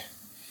essay.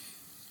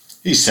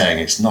 He's saying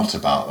it's not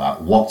about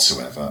that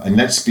whatsoever. And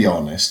let's be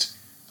honest,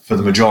 for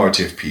the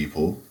majority of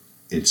people,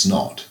 it's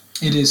not.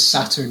 It is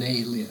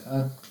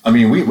Saturnalia. I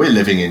mean, we're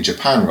living in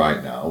Japan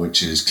right now,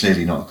 which is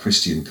clearly not a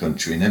Christian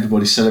country, and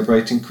everybody's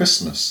celebrating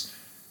Christmas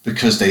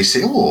because they say,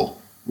 oh,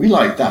 we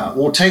like that.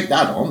 We'll take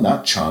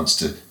that chance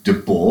to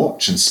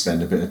debauch and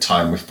spend a bit of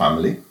time with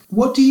family.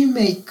 What do you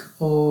make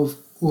of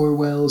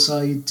Orwell's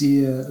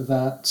idea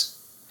that,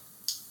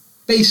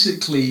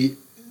 basically,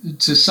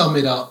 to sum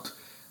it up,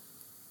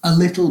 a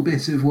little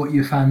bit of what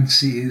you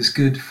fancy is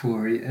good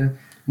for you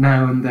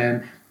now and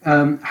then?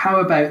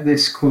 How about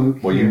this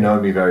quote? Well, here? You know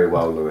me very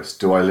well, Lewis.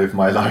 Do I live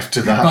my life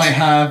to that? By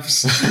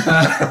halves.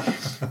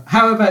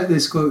 How about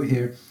this quote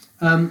here?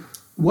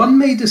 One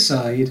may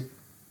decide,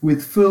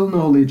 with full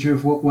knowledge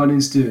of what one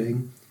is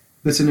doing,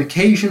 that an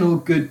occasional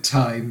good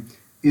time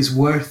is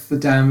worth the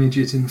damage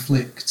it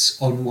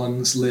inflicts on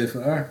one's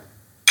liver.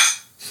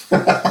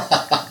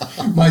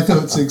 My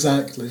thoughts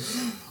exactly.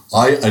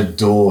 I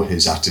adore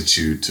his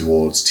attitude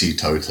towards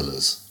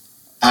teetotalers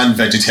and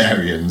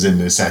vegetarians in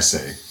this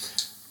essay.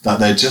 That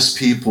they're just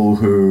people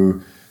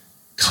who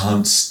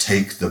can't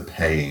take the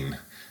pain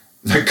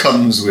that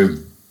comes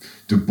with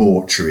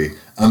debauchery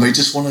and they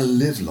just want to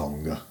live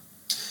longer.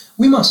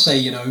 We must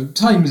say,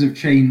 times have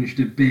changed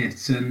a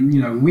bit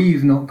and,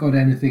 we've not got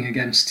anything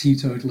against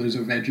teetotalers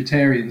or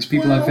vegetarians.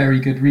 People have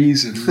very good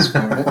reasons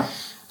for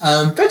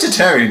it.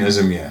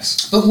 Vegetarianism,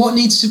 yes. But what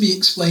needs to be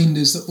explained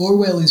is that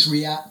Orwell is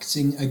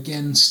reacting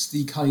against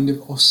the kind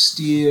of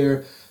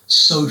austere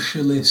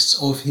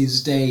socialists of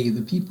his day,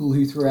 the people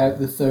who throughout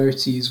the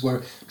 30s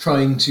were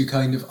trying to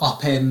kind of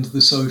upend the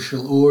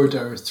social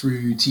order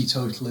through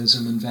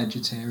teetotalism and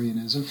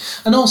vegetarianism.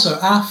 And also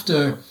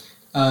after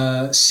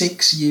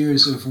 6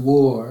 years of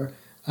war,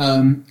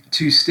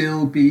 to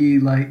still be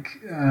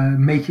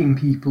making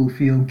people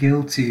feel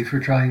guilty for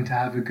trying to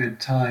have a good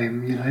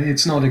time,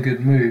 it's not a good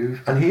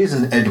move. And he is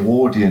an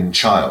Edwardian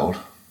child,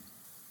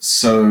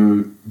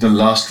 so the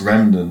last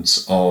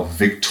remnants of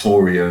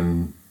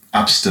Victorian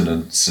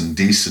abstinence and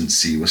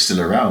decency were still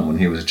around when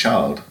he was a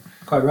child.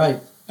 Quite right.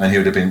 And he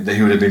would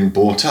have been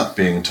brought up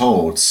being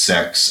told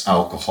sex,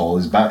 alcohol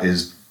is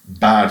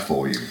bad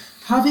for you.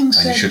 Having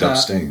said and you should that,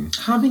 abstain.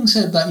 Having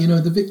said that,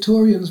 the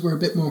Victorians were a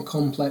bit more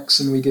complex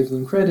than we give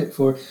them credit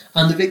for,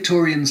 and the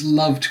Victorians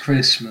loved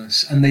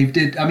Christmas, and they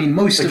did. I mean,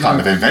 most of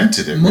our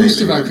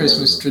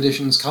Christmas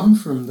traditions come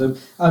from them.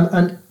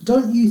 And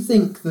don't you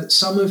think that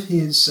some of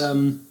his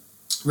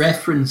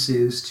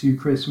references to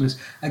Christmas,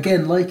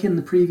 again, like in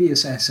the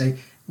previous essay,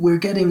 we're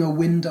getting a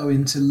window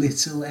into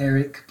little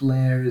Eric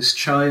Blair's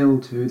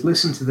childhood.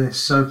 Listen to this.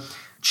 So,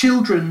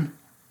 children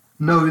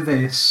know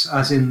this,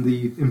 as in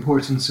the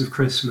importance of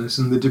Christmas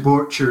and the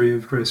debauchery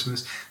of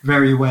Christmas,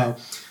 very well.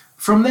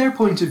 From their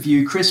point of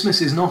view,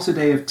 Christmas is not a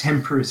day of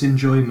temperate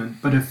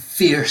enjoyment, but of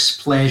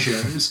fierce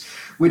pleasures,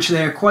 which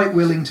they are quite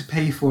willing to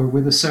pay for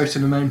with a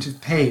certain amount of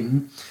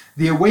pain.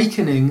 The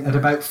awakening at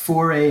about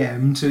 4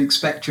 a.m. to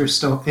inspect your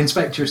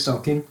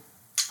stocking,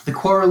 the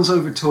quarrels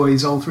over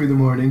toys all through the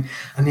morning,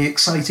 and the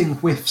exciting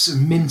whiffs of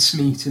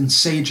mincemeat and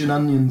sage and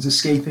onions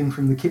escaping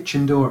from the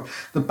kitchen door,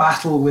 the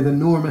battle with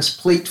enormous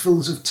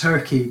platefuls of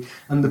turkey,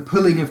 and the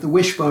pulling of the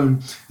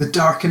wishbone, the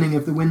darkening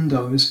of the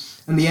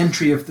windows, and the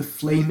entry of the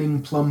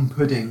flaming plum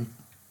pudding,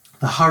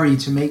 the hurry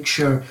to make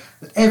sure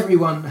that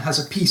everyone has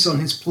a piece on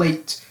his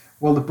plate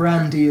while the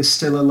brandy is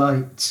still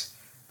alight,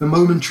 the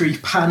momentary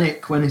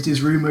panic when it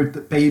is rumoured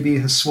that baby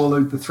has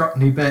swallowed the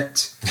threepenny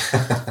bit,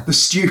 the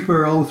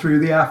stupor all through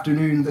the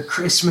afternoon, the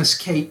Christmas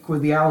cake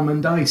with the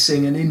almond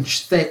icing an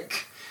inch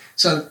thick.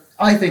 So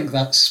I think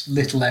that's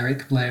little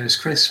Eric Blair's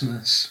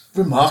Christmas.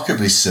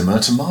 Remarkably similar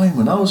to mine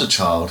when I was a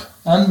child.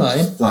 And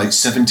mine. Like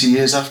 70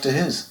 years after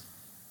his.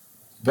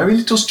 Very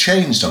little's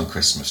changed on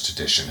Christmas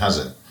tradition, has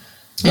it?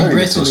 In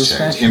Britain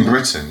especially. In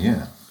Britain,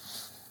 yeah.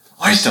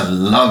 I used to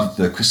love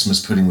the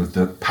Christmas pudding with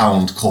the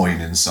pound coin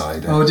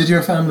inside. Oh, did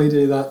your family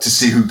do that? To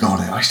see who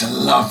got it. I used to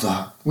love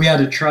that. We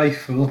had a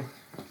trifle.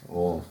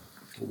 Oh,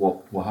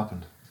 what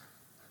happened?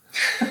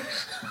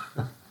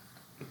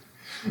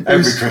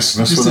 Every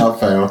Christmas without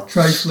fail.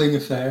 Trifling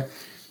affair.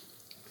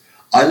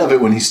 I love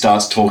it when he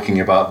starts talking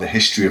about the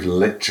history of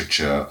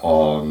literature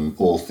on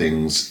all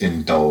things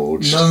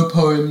indulged. No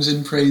poems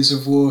in praise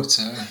of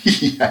water.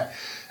 Yeah.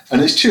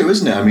 And it's true,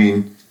 isn't it? I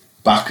mean,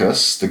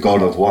 Bacchus, the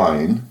god of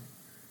wine,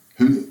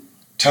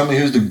 tell me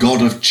who's the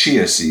god of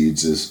chia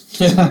seeds is.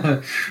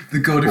 The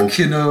god of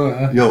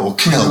quinoa. Yeah, or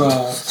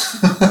kelp.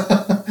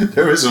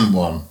 There isn't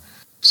one.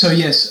 So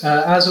yes,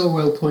 as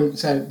Orwell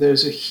points out,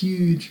 there's a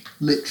huge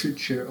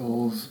literature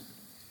of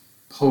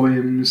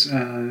poems,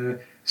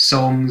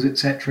 songs,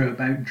 etc.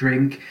 about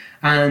drink.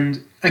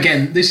 And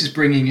again, this is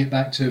bringing it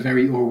back to a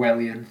very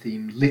Orwellian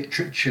theme.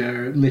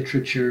 Literature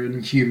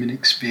and human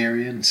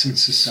experience and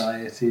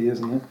society,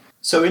 isn't it?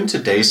 So in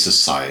today's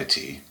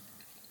society,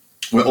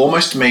 we're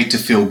almost made to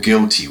feel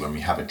guilty when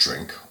we have a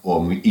drink or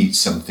when we eat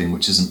something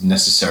which isn't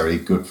necessarily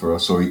good for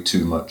us or eat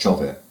too much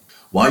of it.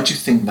 Why do you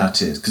think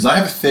that is? Because I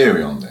have a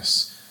theory on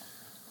this.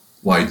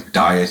 Why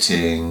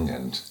dieting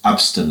and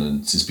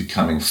abstinence is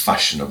becoming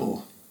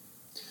fashionable.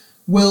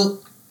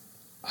 Well,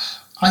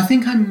 I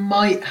think I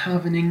might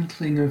have an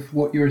inkling of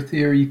what your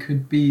theory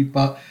could be,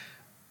 but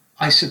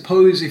I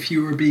suppose if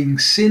you were being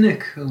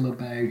cynical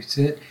about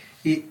it,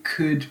 it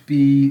could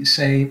be,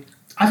 say,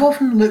 I've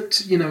often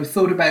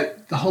thought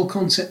about the whole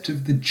concept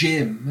of the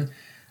gym,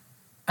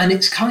 and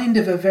it's kind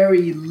of a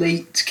very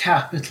late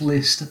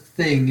capitalist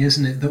thing,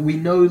 isn't it? That we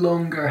no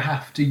longer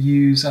have to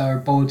use our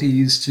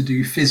bodies to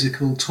do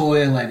physical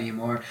toil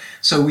anymore,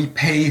 so we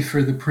pay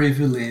for the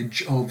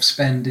privilege of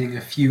spending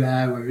a few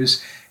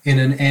hours in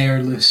an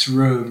airless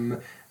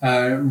room,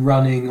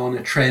 running on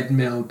a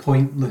treadmill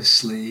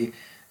pointlessly.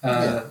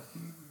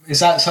 Is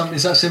that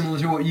similar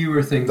to what you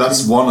were thinking?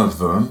 That's one of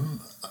them.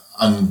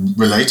 And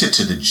related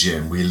to the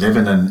gym, we live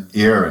in an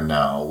era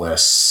now where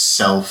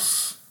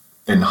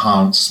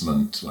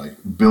self-enhancement, like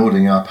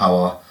building up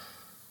our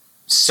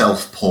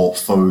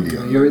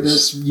self-portfolio.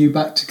 That's you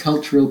back to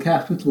cultural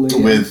capital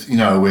again. With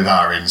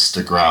our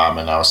Instagram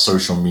and our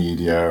social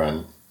media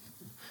and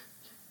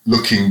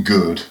looking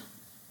good.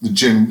 The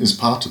gym is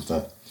part of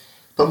that.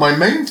 But my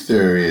main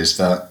theory is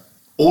that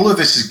all of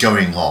this is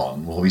going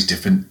on, all these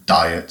different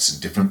diets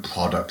and different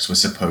products we're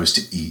supposed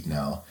to eat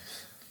now,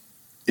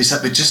 is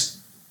that we're just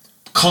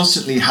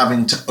constantly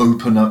having to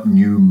open up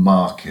new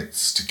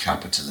markets to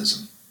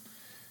capitalism.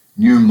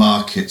 New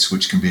markets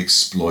which can be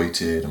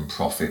exploited and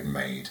profit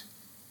made.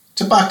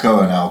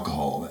 Tobacco and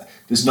alcohol,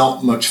 there's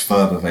not much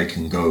further they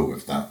can go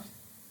with that.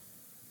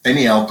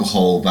 Any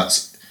alcohol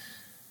that's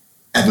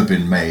ever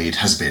been made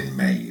has been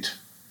made.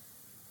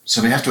 So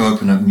they have to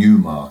open up new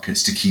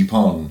markets to keep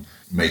on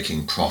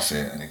making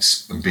profit and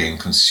being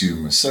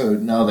consumers. So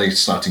now they're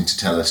starting to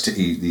tell us to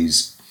eat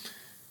these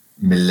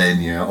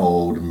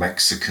millennia-old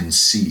Mexican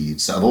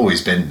seeds that have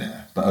always been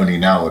there, but only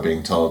now we're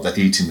being told that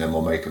eating them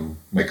will make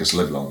us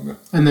live longer.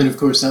 And then, of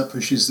course, that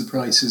pushes the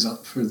prices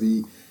up for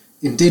the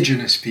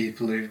indigenous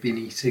people who've been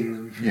eating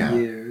them for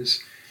years.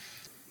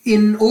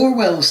 In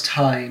Orwell's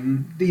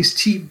time,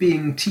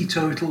 being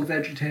teetotal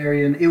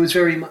vegetarian, it was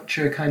very much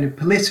a kind of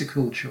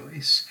political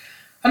choice.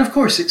 And of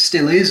course, it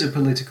still is a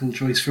political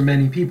choice for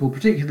many people,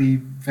 particularly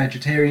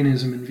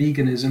vegetarianism and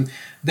veganism.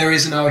 There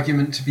is an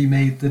argument to be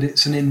made that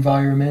it's an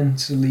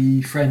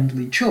environmentally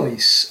friendly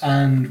choice,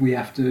 and we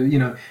have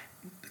to,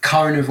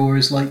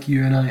 carnivores like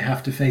you and I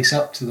have to face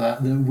up to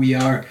that we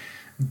are,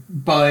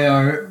 by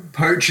our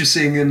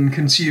purchasing and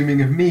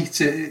consuming of meat,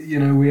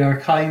 we are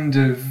kind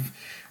of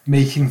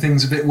making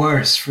things a bit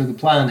worse for the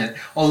planet.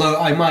 Although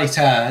I might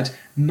add,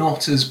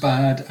 not as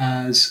bad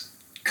as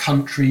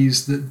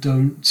countries that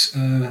don't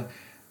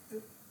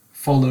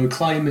follow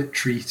climate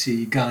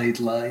treaty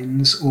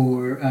guidelines,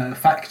 or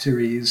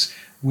factories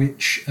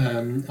which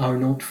are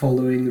not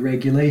following the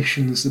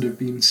regulations that have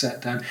been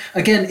set down.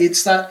 Again,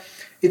 it's that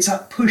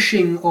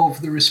pushing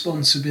of the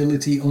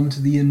responsibility onto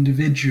the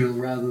individual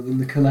rather than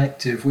the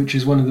collective, which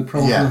is one of the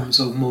problems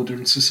of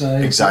modern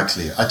society.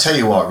 Exactly. I tell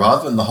you what,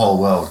 rather than the whole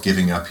world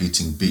giving up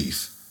eating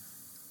beef,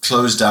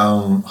 close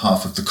down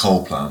half of the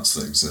coal plants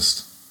that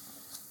exist.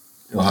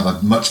 It'll have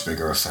a much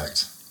bigger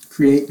effect.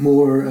 Create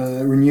more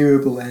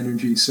renewable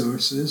energy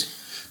sources.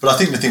 But I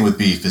think the thing with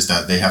beef is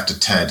that they have to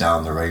tear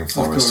down the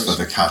rainforest for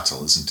the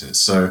cattle, isn't it?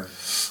 So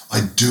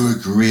I do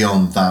agree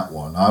on that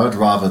one. I would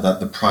rather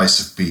that the price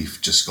of beef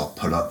just got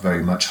put up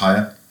very much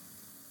higher,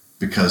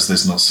 because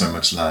there's not so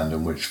much land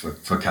in which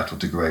for cattle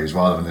to graze,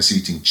 rather than us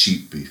eating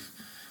cheap beef.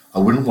 I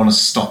wouldn't want to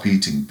stop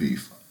eating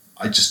beef.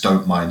 I just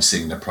don't mind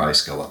seeing the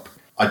price go up.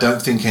 I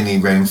don't think any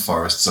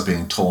rainforests are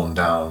being torn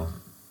down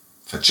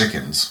for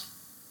chickens.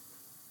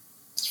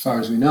 As far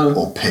as we know.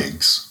 Or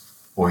pigs.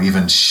 Or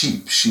even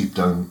sheep. Sheep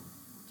don't,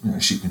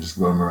 sheep can just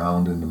roam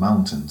around in the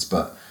mountains.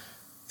 But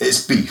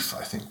it's beef,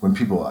 I think. When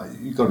people,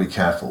 you've got to be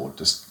careful with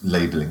just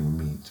labelling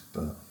meat.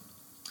 But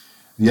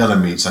the other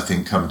meats, I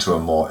think, come to a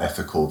more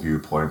ethical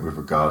viewpoint with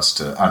regards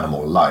to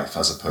animal life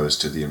as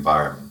opposed to the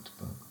environment.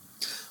 But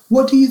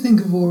What do you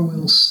think of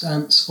Orwell's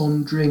stance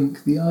on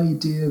drink? The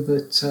idea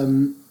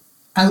that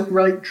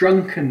outright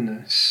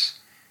drunkenness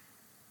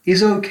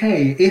is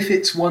okay if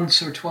it's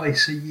once or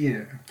twice a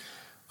year.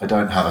 I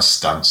don't have a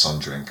stance on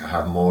drink. I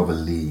have more of a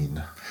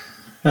lean.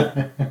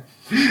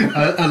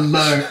 A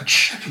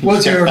lurch.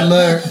 What's your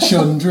lurch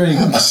on drink?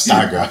 A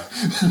stagger.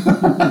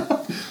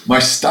 My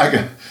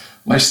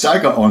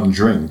stagger on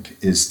drink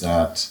is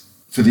that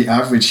for the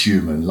average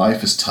human,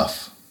 life is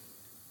tough.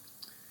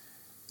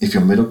 If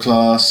you're middle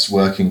class,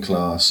 working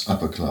class,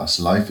 upper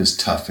class, life is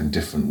tough in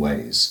different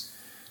ways.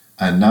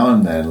 And now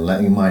and then,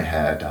 letting my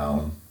hair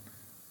down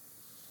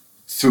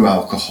through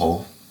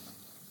alcohol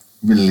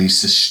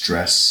releases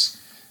stress,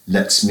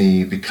 lets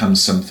me become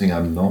something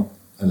I'm not,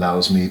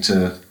 allows me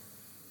to,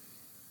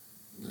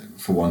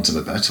 for want of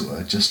a better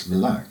word, just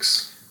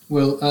relax.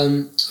 Well,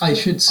 I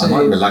should say... I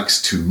might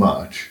relax too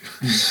much,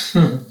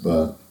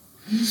 but...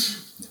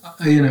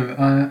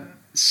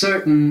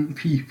 Certain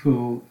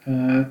people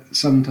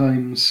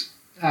sometimes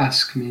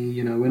ask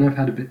me, when I've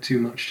had a bit too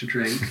much to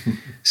drink,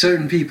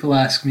 certain people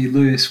ask me,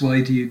 Lewis,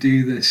 why do you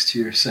do this to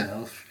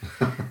yourself?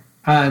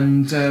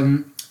 And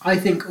I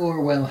think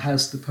Orwell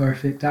has the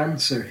perfect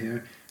answer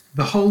here.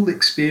 The whole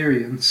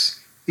experience,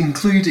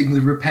 including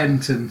the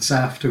repentance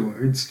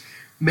afterwards,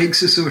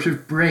 makes a sort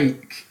of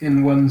break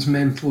in one's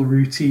mental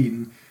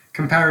routine,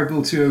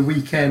 comparable to a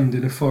weekend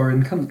in a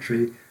foreign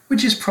country,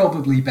 which is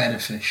probably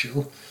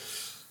beneficial.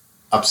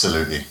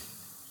 Absolutely.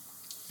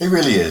 It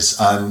really is.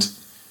 And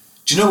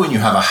do you know when you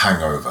have a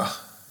hangover,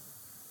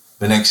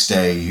 the next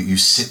day you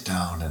sit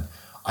down, and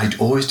I'd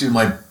always do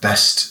my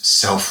best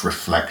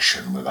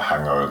self-reflection with a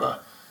hangover.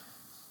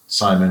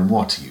 Simon,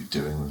 what are you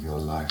doing with your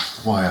life?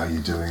 Why are you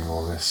doing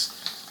all this?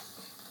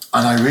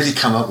 And I really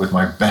come up with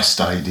my best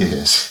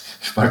ideas,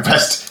 my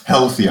best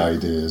healthy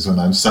ideas when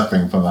I'm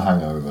suffering from a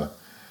hangover.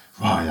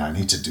 Right, I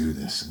need to do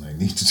this and I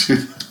need to do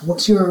that.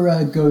 What's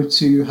your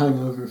go-to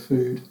hangover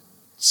food?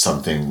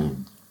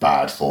 Something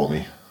bad for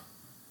me.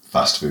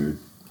 Fast food.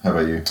 How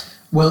about you?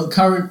 Well,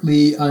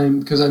 currently,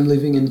 because I'm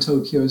living in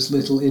Tokyo's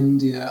Little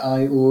India,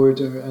 I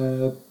order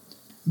a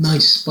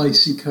nice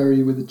spicy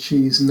curry with a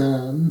cheese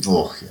naan.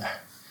 Oh, yeah.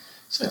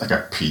 It's like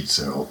a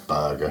pizza or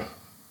burger.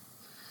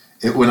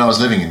 When I was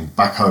living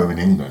back home in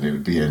England, it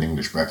would be an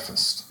English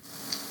breakfast.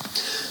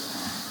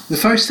 The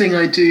first thing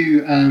I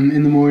do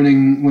in the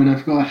morning when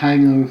I've got a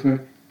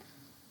hangover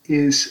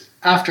is,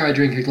 after I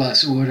drink a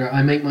glass of water,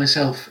 I make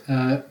myself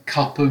a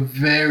cup of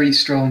very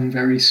strong,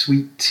 very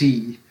sweet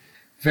tea.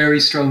 Very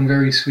strong,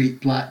 very sweet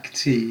black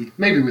tea,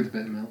 maybe with a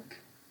bit of milk.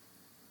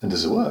 And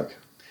does it work?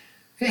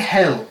 It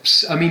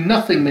helps. I mean,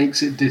 nothing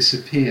makes it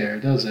disappear,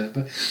 does it?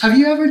 But have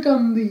you ever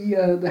done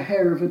the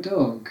hair of a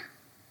dog?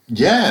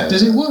 Yeah.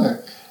 Does it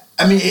work?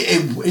 I mean,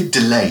 it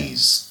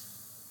delays.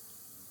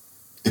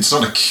 It's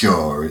not a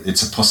cure,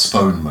 it's a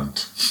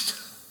postponement.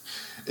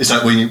 It's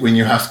like when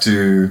you have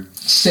to...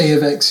 Stay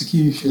of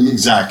execution.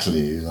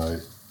 Exactly. Like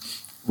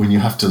when you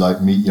have to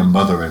meet your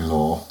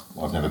mother-in-law.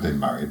 Well, I've never been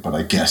married, but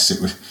I guess it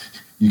would...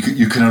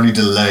 You can only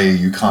delay,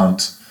 you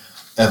can't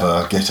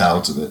ever get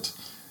out of it.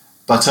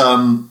 But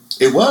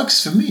it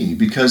works for me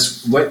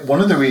because one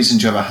of the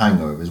reasons you have a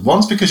hangover is,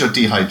 one's because you're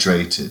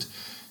dehydrated.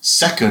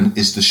 Second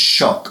is the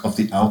shock of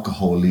the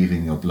alcohol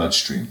leaving your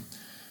bloodstream.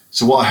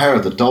 So what a hair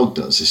of the dog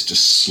does is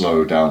just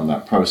slow down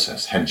that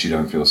process, hence you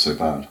don't feel so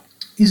bad.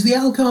 Is the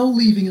alcohol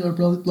leaving our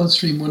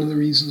bloodstream one of the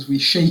reasons we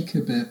shake a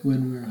bit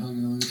when we're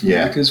hungover?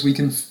 Yeah. Because we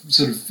can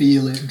sort of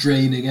feel it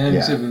draining out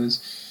Yeah. of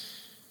us.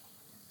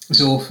 It's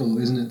awful,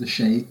 isn't it, the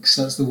shakes?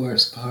 That's the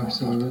worst part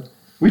of it.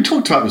 We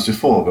talked about this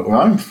before, but where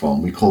I'm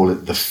from, we call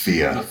it the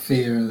fear. The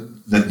fear.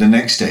 The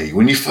next day,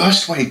 when you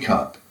first wake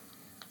up,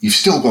 you've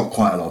still got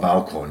quite a lot of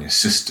alcohol in your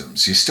system,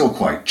 so you're still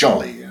quite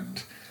jolly.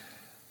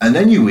 And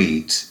then you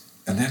eat,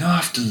 and then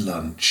after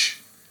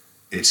lunch,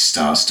 it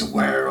starts to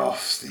wear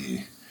off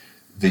the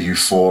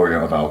euphoria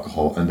of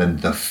alcohol, and then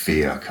the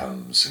fear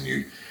comes,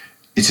 and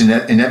it's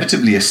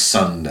inevitably a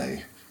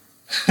Sunday.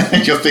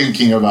 You're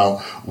thinking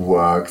about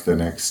work the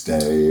next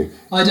day.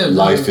 I don't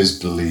know. Life is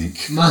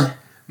bleak.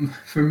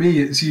 For me,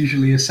 it's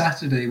usually a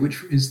Saturday,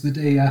 which is the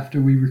day after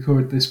we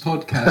record this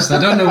podcast.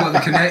 I don't know what the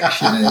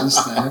connection is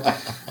there,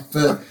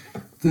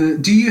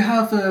 but do you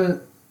have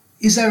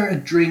is there a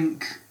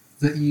drink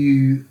that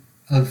you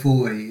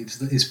avoid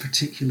that is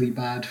particularly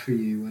bad for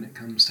you when it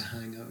comes to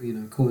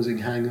causing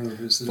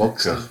hangovers the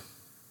next day? Vodka.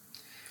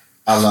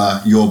 A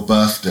la your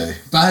birthday.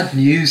 Bad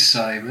news,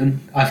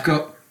 Simon. I've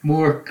got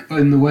more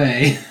in the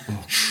way.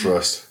 Oh,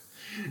 Christ.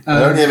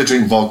 I only ever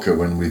drink vodka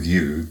when with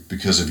you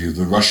because of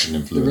the Russian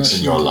influence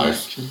in your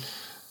life.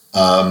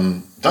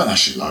 Don't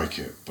actually like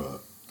it,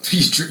 but...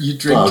 You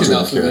drink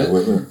enough of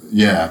it.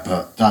 Yeah,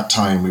 but that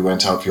time we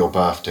went out for your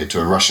birthday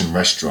to a Russian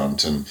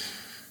restaurant and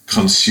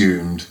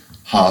consumed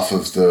half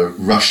of the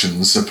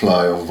Russian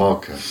supply of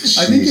vodka.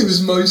 I think it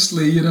was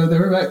mostly, there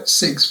were about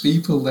 6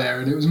 people there,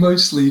 and it was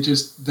mostly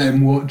just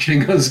them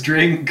watching us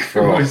drink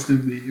for most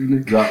of the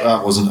evening.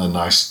 That wasn't a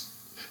nice...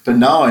 But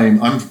now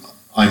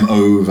I'm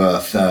over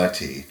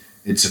 30.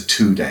 It's a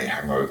 2-day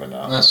hangover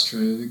now. That's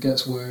true. It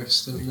gets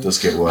worse, doesn't it? It does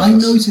get worse. I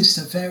noticed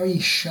a very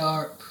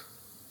sharp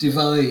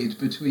divide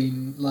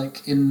between,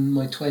 like, in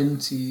my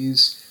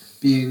 20s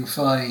being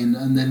fine,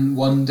 and then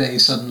one day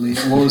suddenly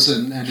it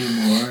wasn't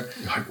anymore.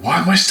 Like, why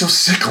am I still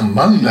sick on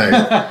Monday?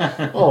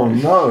 Oh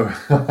no.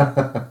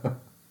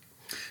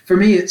 For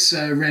me, it's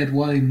red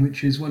wine,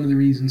 which is one of the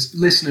reasons.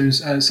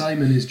 Listeners,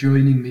 Simon is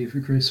joining me for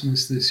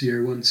Christmas this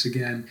year once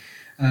again.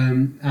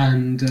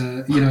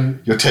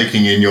 You're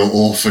taking in your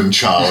orphan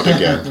child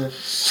again.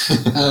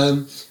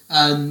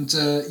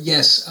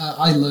 Yes,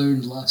 I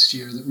learned last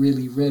year that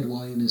really red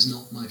wine is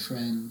not my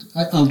friend.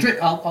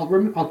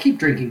 I'll keep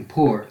drinking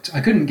port. I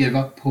couldn't give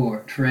up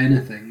port for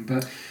anything.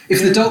 But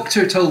if the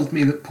doctor told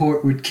me that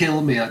port would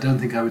kill me, I don't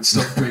think I would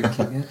stop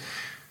drinking it.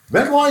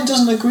 Red wine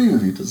doesn't agree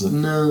with you, does it?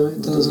 No,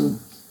 it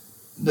doesn't.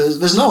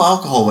 There's no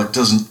alcohol that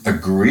doesn't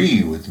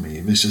agree with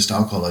me. There's just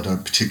alcohol I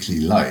don't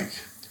particularly like.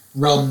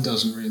 Rum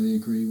doesn't really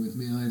agree with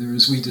me either,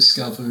 as we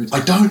discovered.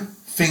 I don't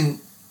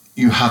think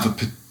you have a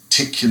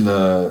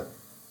particularly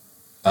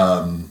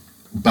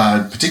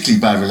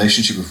bad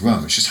relationship with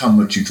rum. It's just how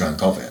much you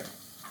drank of it.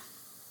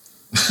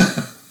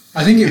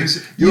 I think it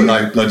was... You were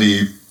like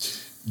bloody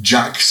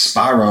Jack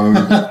Sparrow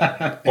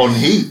on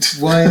heat.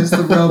 Why is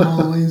the rum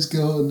always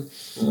gone?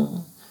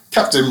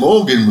 Captain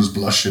Morgan was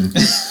blushing.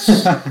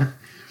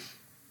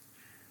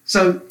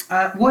 So,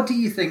 what do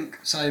you think,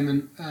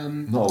 Simon?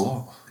 Not a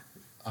lot.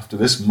 After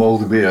this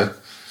mould of beer.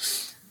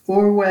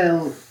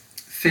 Orwell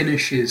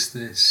finishes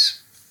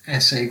this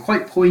essay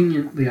quite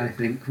poignantly, I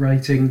think,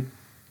 writing,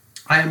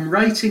 I am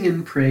writing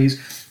in praise,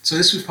 so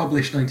this was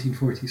published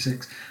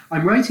 1946,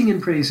 I'm writing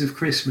in praise of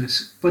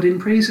Christmas, but in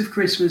praise of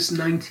Christmas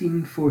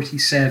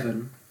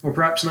 1947, or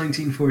perhaps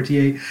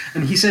 1948,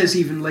 and he says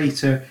even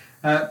later,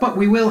 but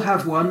we will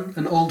have one,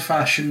 an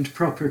old-fashioned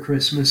proper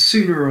Christmas,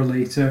 sooner or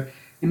later,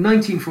 in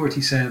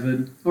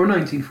 1947, or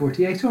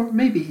 1948, or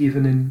maybe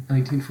even in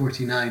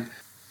 1949.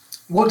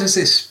 What does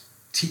this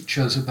teach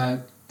us about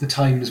the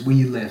times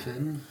we live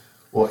in?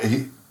 Well,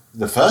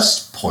 the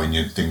first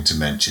poignant thing to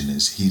mention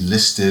is he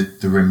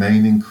listed the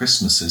remaining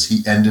Christmases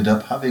he ended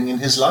up having in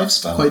his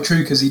lifespan. Quite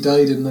true, because he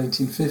died in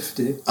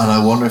 1950. And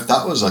I wonder if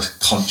that was a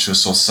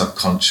conscious or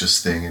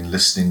subconscious thing in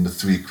listing the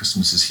 3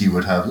 Christmases he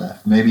would have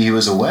left. Maybe he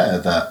was aware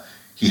that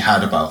he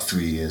had about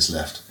 3 years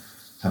left,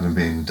 having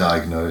been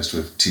diagnosed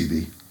with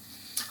TB.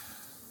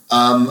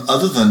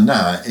 Other than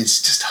that,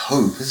 it's just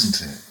hope,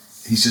 isn't it?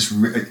 He's just,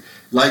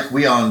 like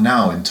we are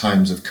now in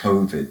times of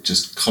COVID,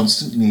 just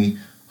constantly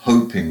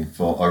hoping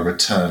for a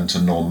return to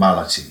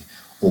normality,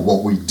 or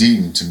what we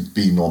deem to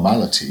be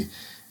normality.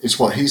 It's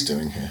what he's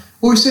doing here.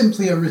 Or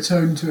simply a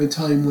return to a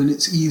time when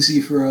it's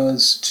easy for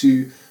us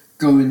to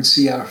go and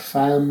see our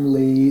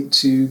family,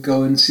 to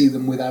go and see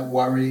them without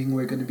worrying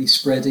we're going to be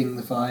spreading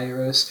the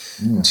virus,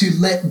 to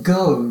let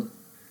go.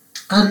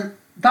 And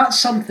that's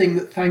something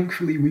that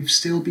thankfully we've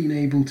still been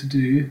able to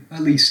do.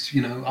 At least,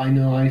 I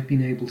know I've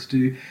been able to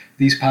do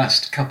these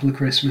past couple of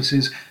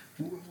Christmases.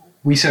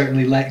 We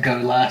certainly let go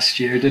last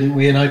year, didn't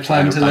we? And I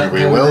plan to let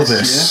go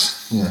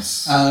this year.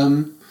 Yes.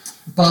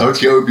 But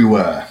Tokyo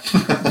beware.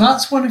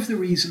 That's one of the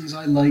reasons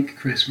I like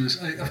Christmas.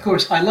 Of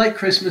course, I like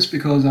Christmas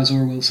because, as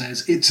Orwell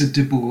says, it's a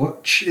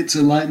debauch. It's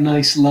a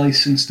nice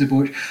licensed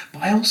debauch.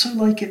 But I also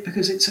like it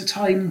because it's a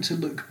time to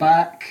look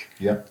back.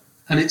 Yeah.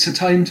 And it's a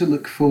time to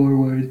look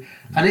forward.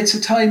 And it's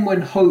a time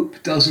when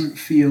hope doesn't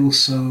feel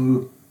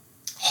so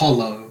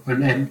hollow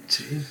and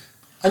empty.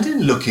 And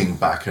in looking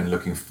back and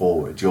looking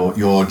forward,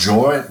 you're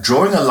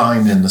drawing a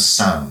line in the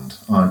sand,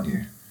 aren't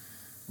you?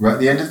 We're at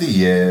the end of the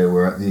year,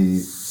 we're at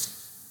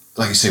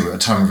like you say, we're at a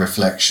time of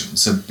reflection.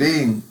 So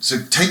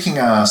taking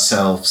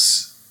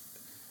ourselves,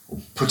 or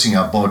putting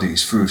our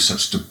bodies through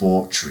such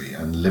debauchery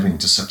and living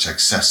to such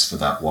excess for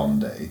that one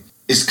day,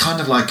 is kind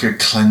of like a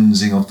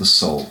cleansing of the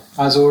soul.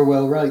 As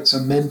Orwell writes,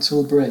 a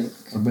mental break.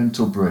 A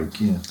mental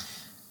break, yeah.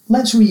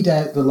 Let's read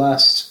out the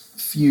last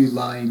few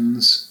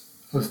lines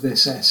of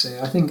this essay.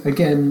 I think,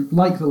 again,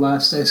 like the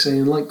last essay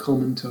and like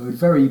Common Toad,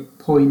 very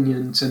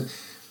poignant and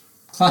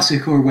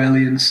classic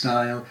Orwellian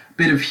style, a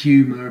bit of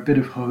humour, a bit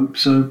of hope.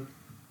 So,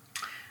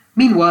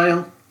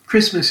 meanwhile,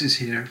 Christmas is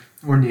here,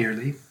 or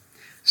nearly.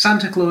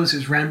 Santa Claus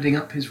is rounding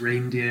up his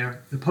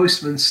reindeer. The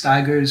postman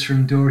staggers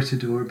from door to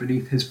door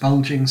beneath his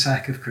bulging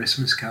sack of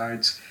Christmas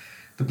cards.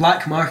 The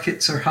black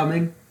markets are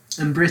humming,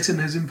 and Britain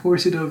has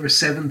imported over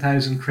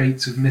 7,000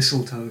 crates of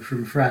mistletoe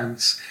from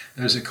France.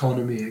 There's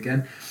economy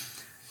again.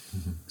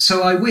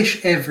 So I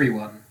wish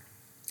everyone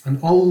an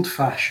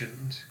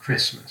old-fashioned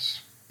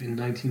Christmas in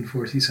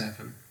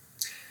 1947.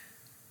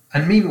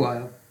 And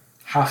meanwhile,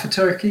 half a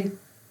turkey,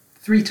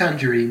 3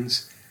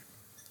 tangerines,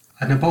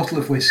 and a bottle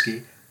of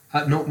whiskey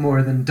at not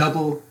more than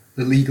double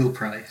the legal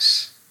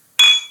price.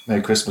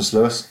 Merry Christmas,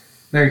 Lewis.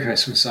 Merry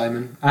Christmas,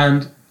 Simon.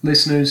 And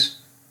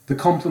listeners, the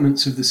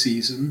compliments of the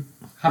season.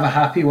 Have a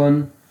happy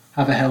one,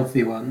 have a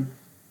healthy one,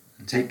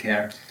 and take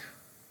care.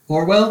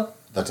 Orwell?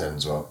 That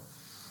ends well.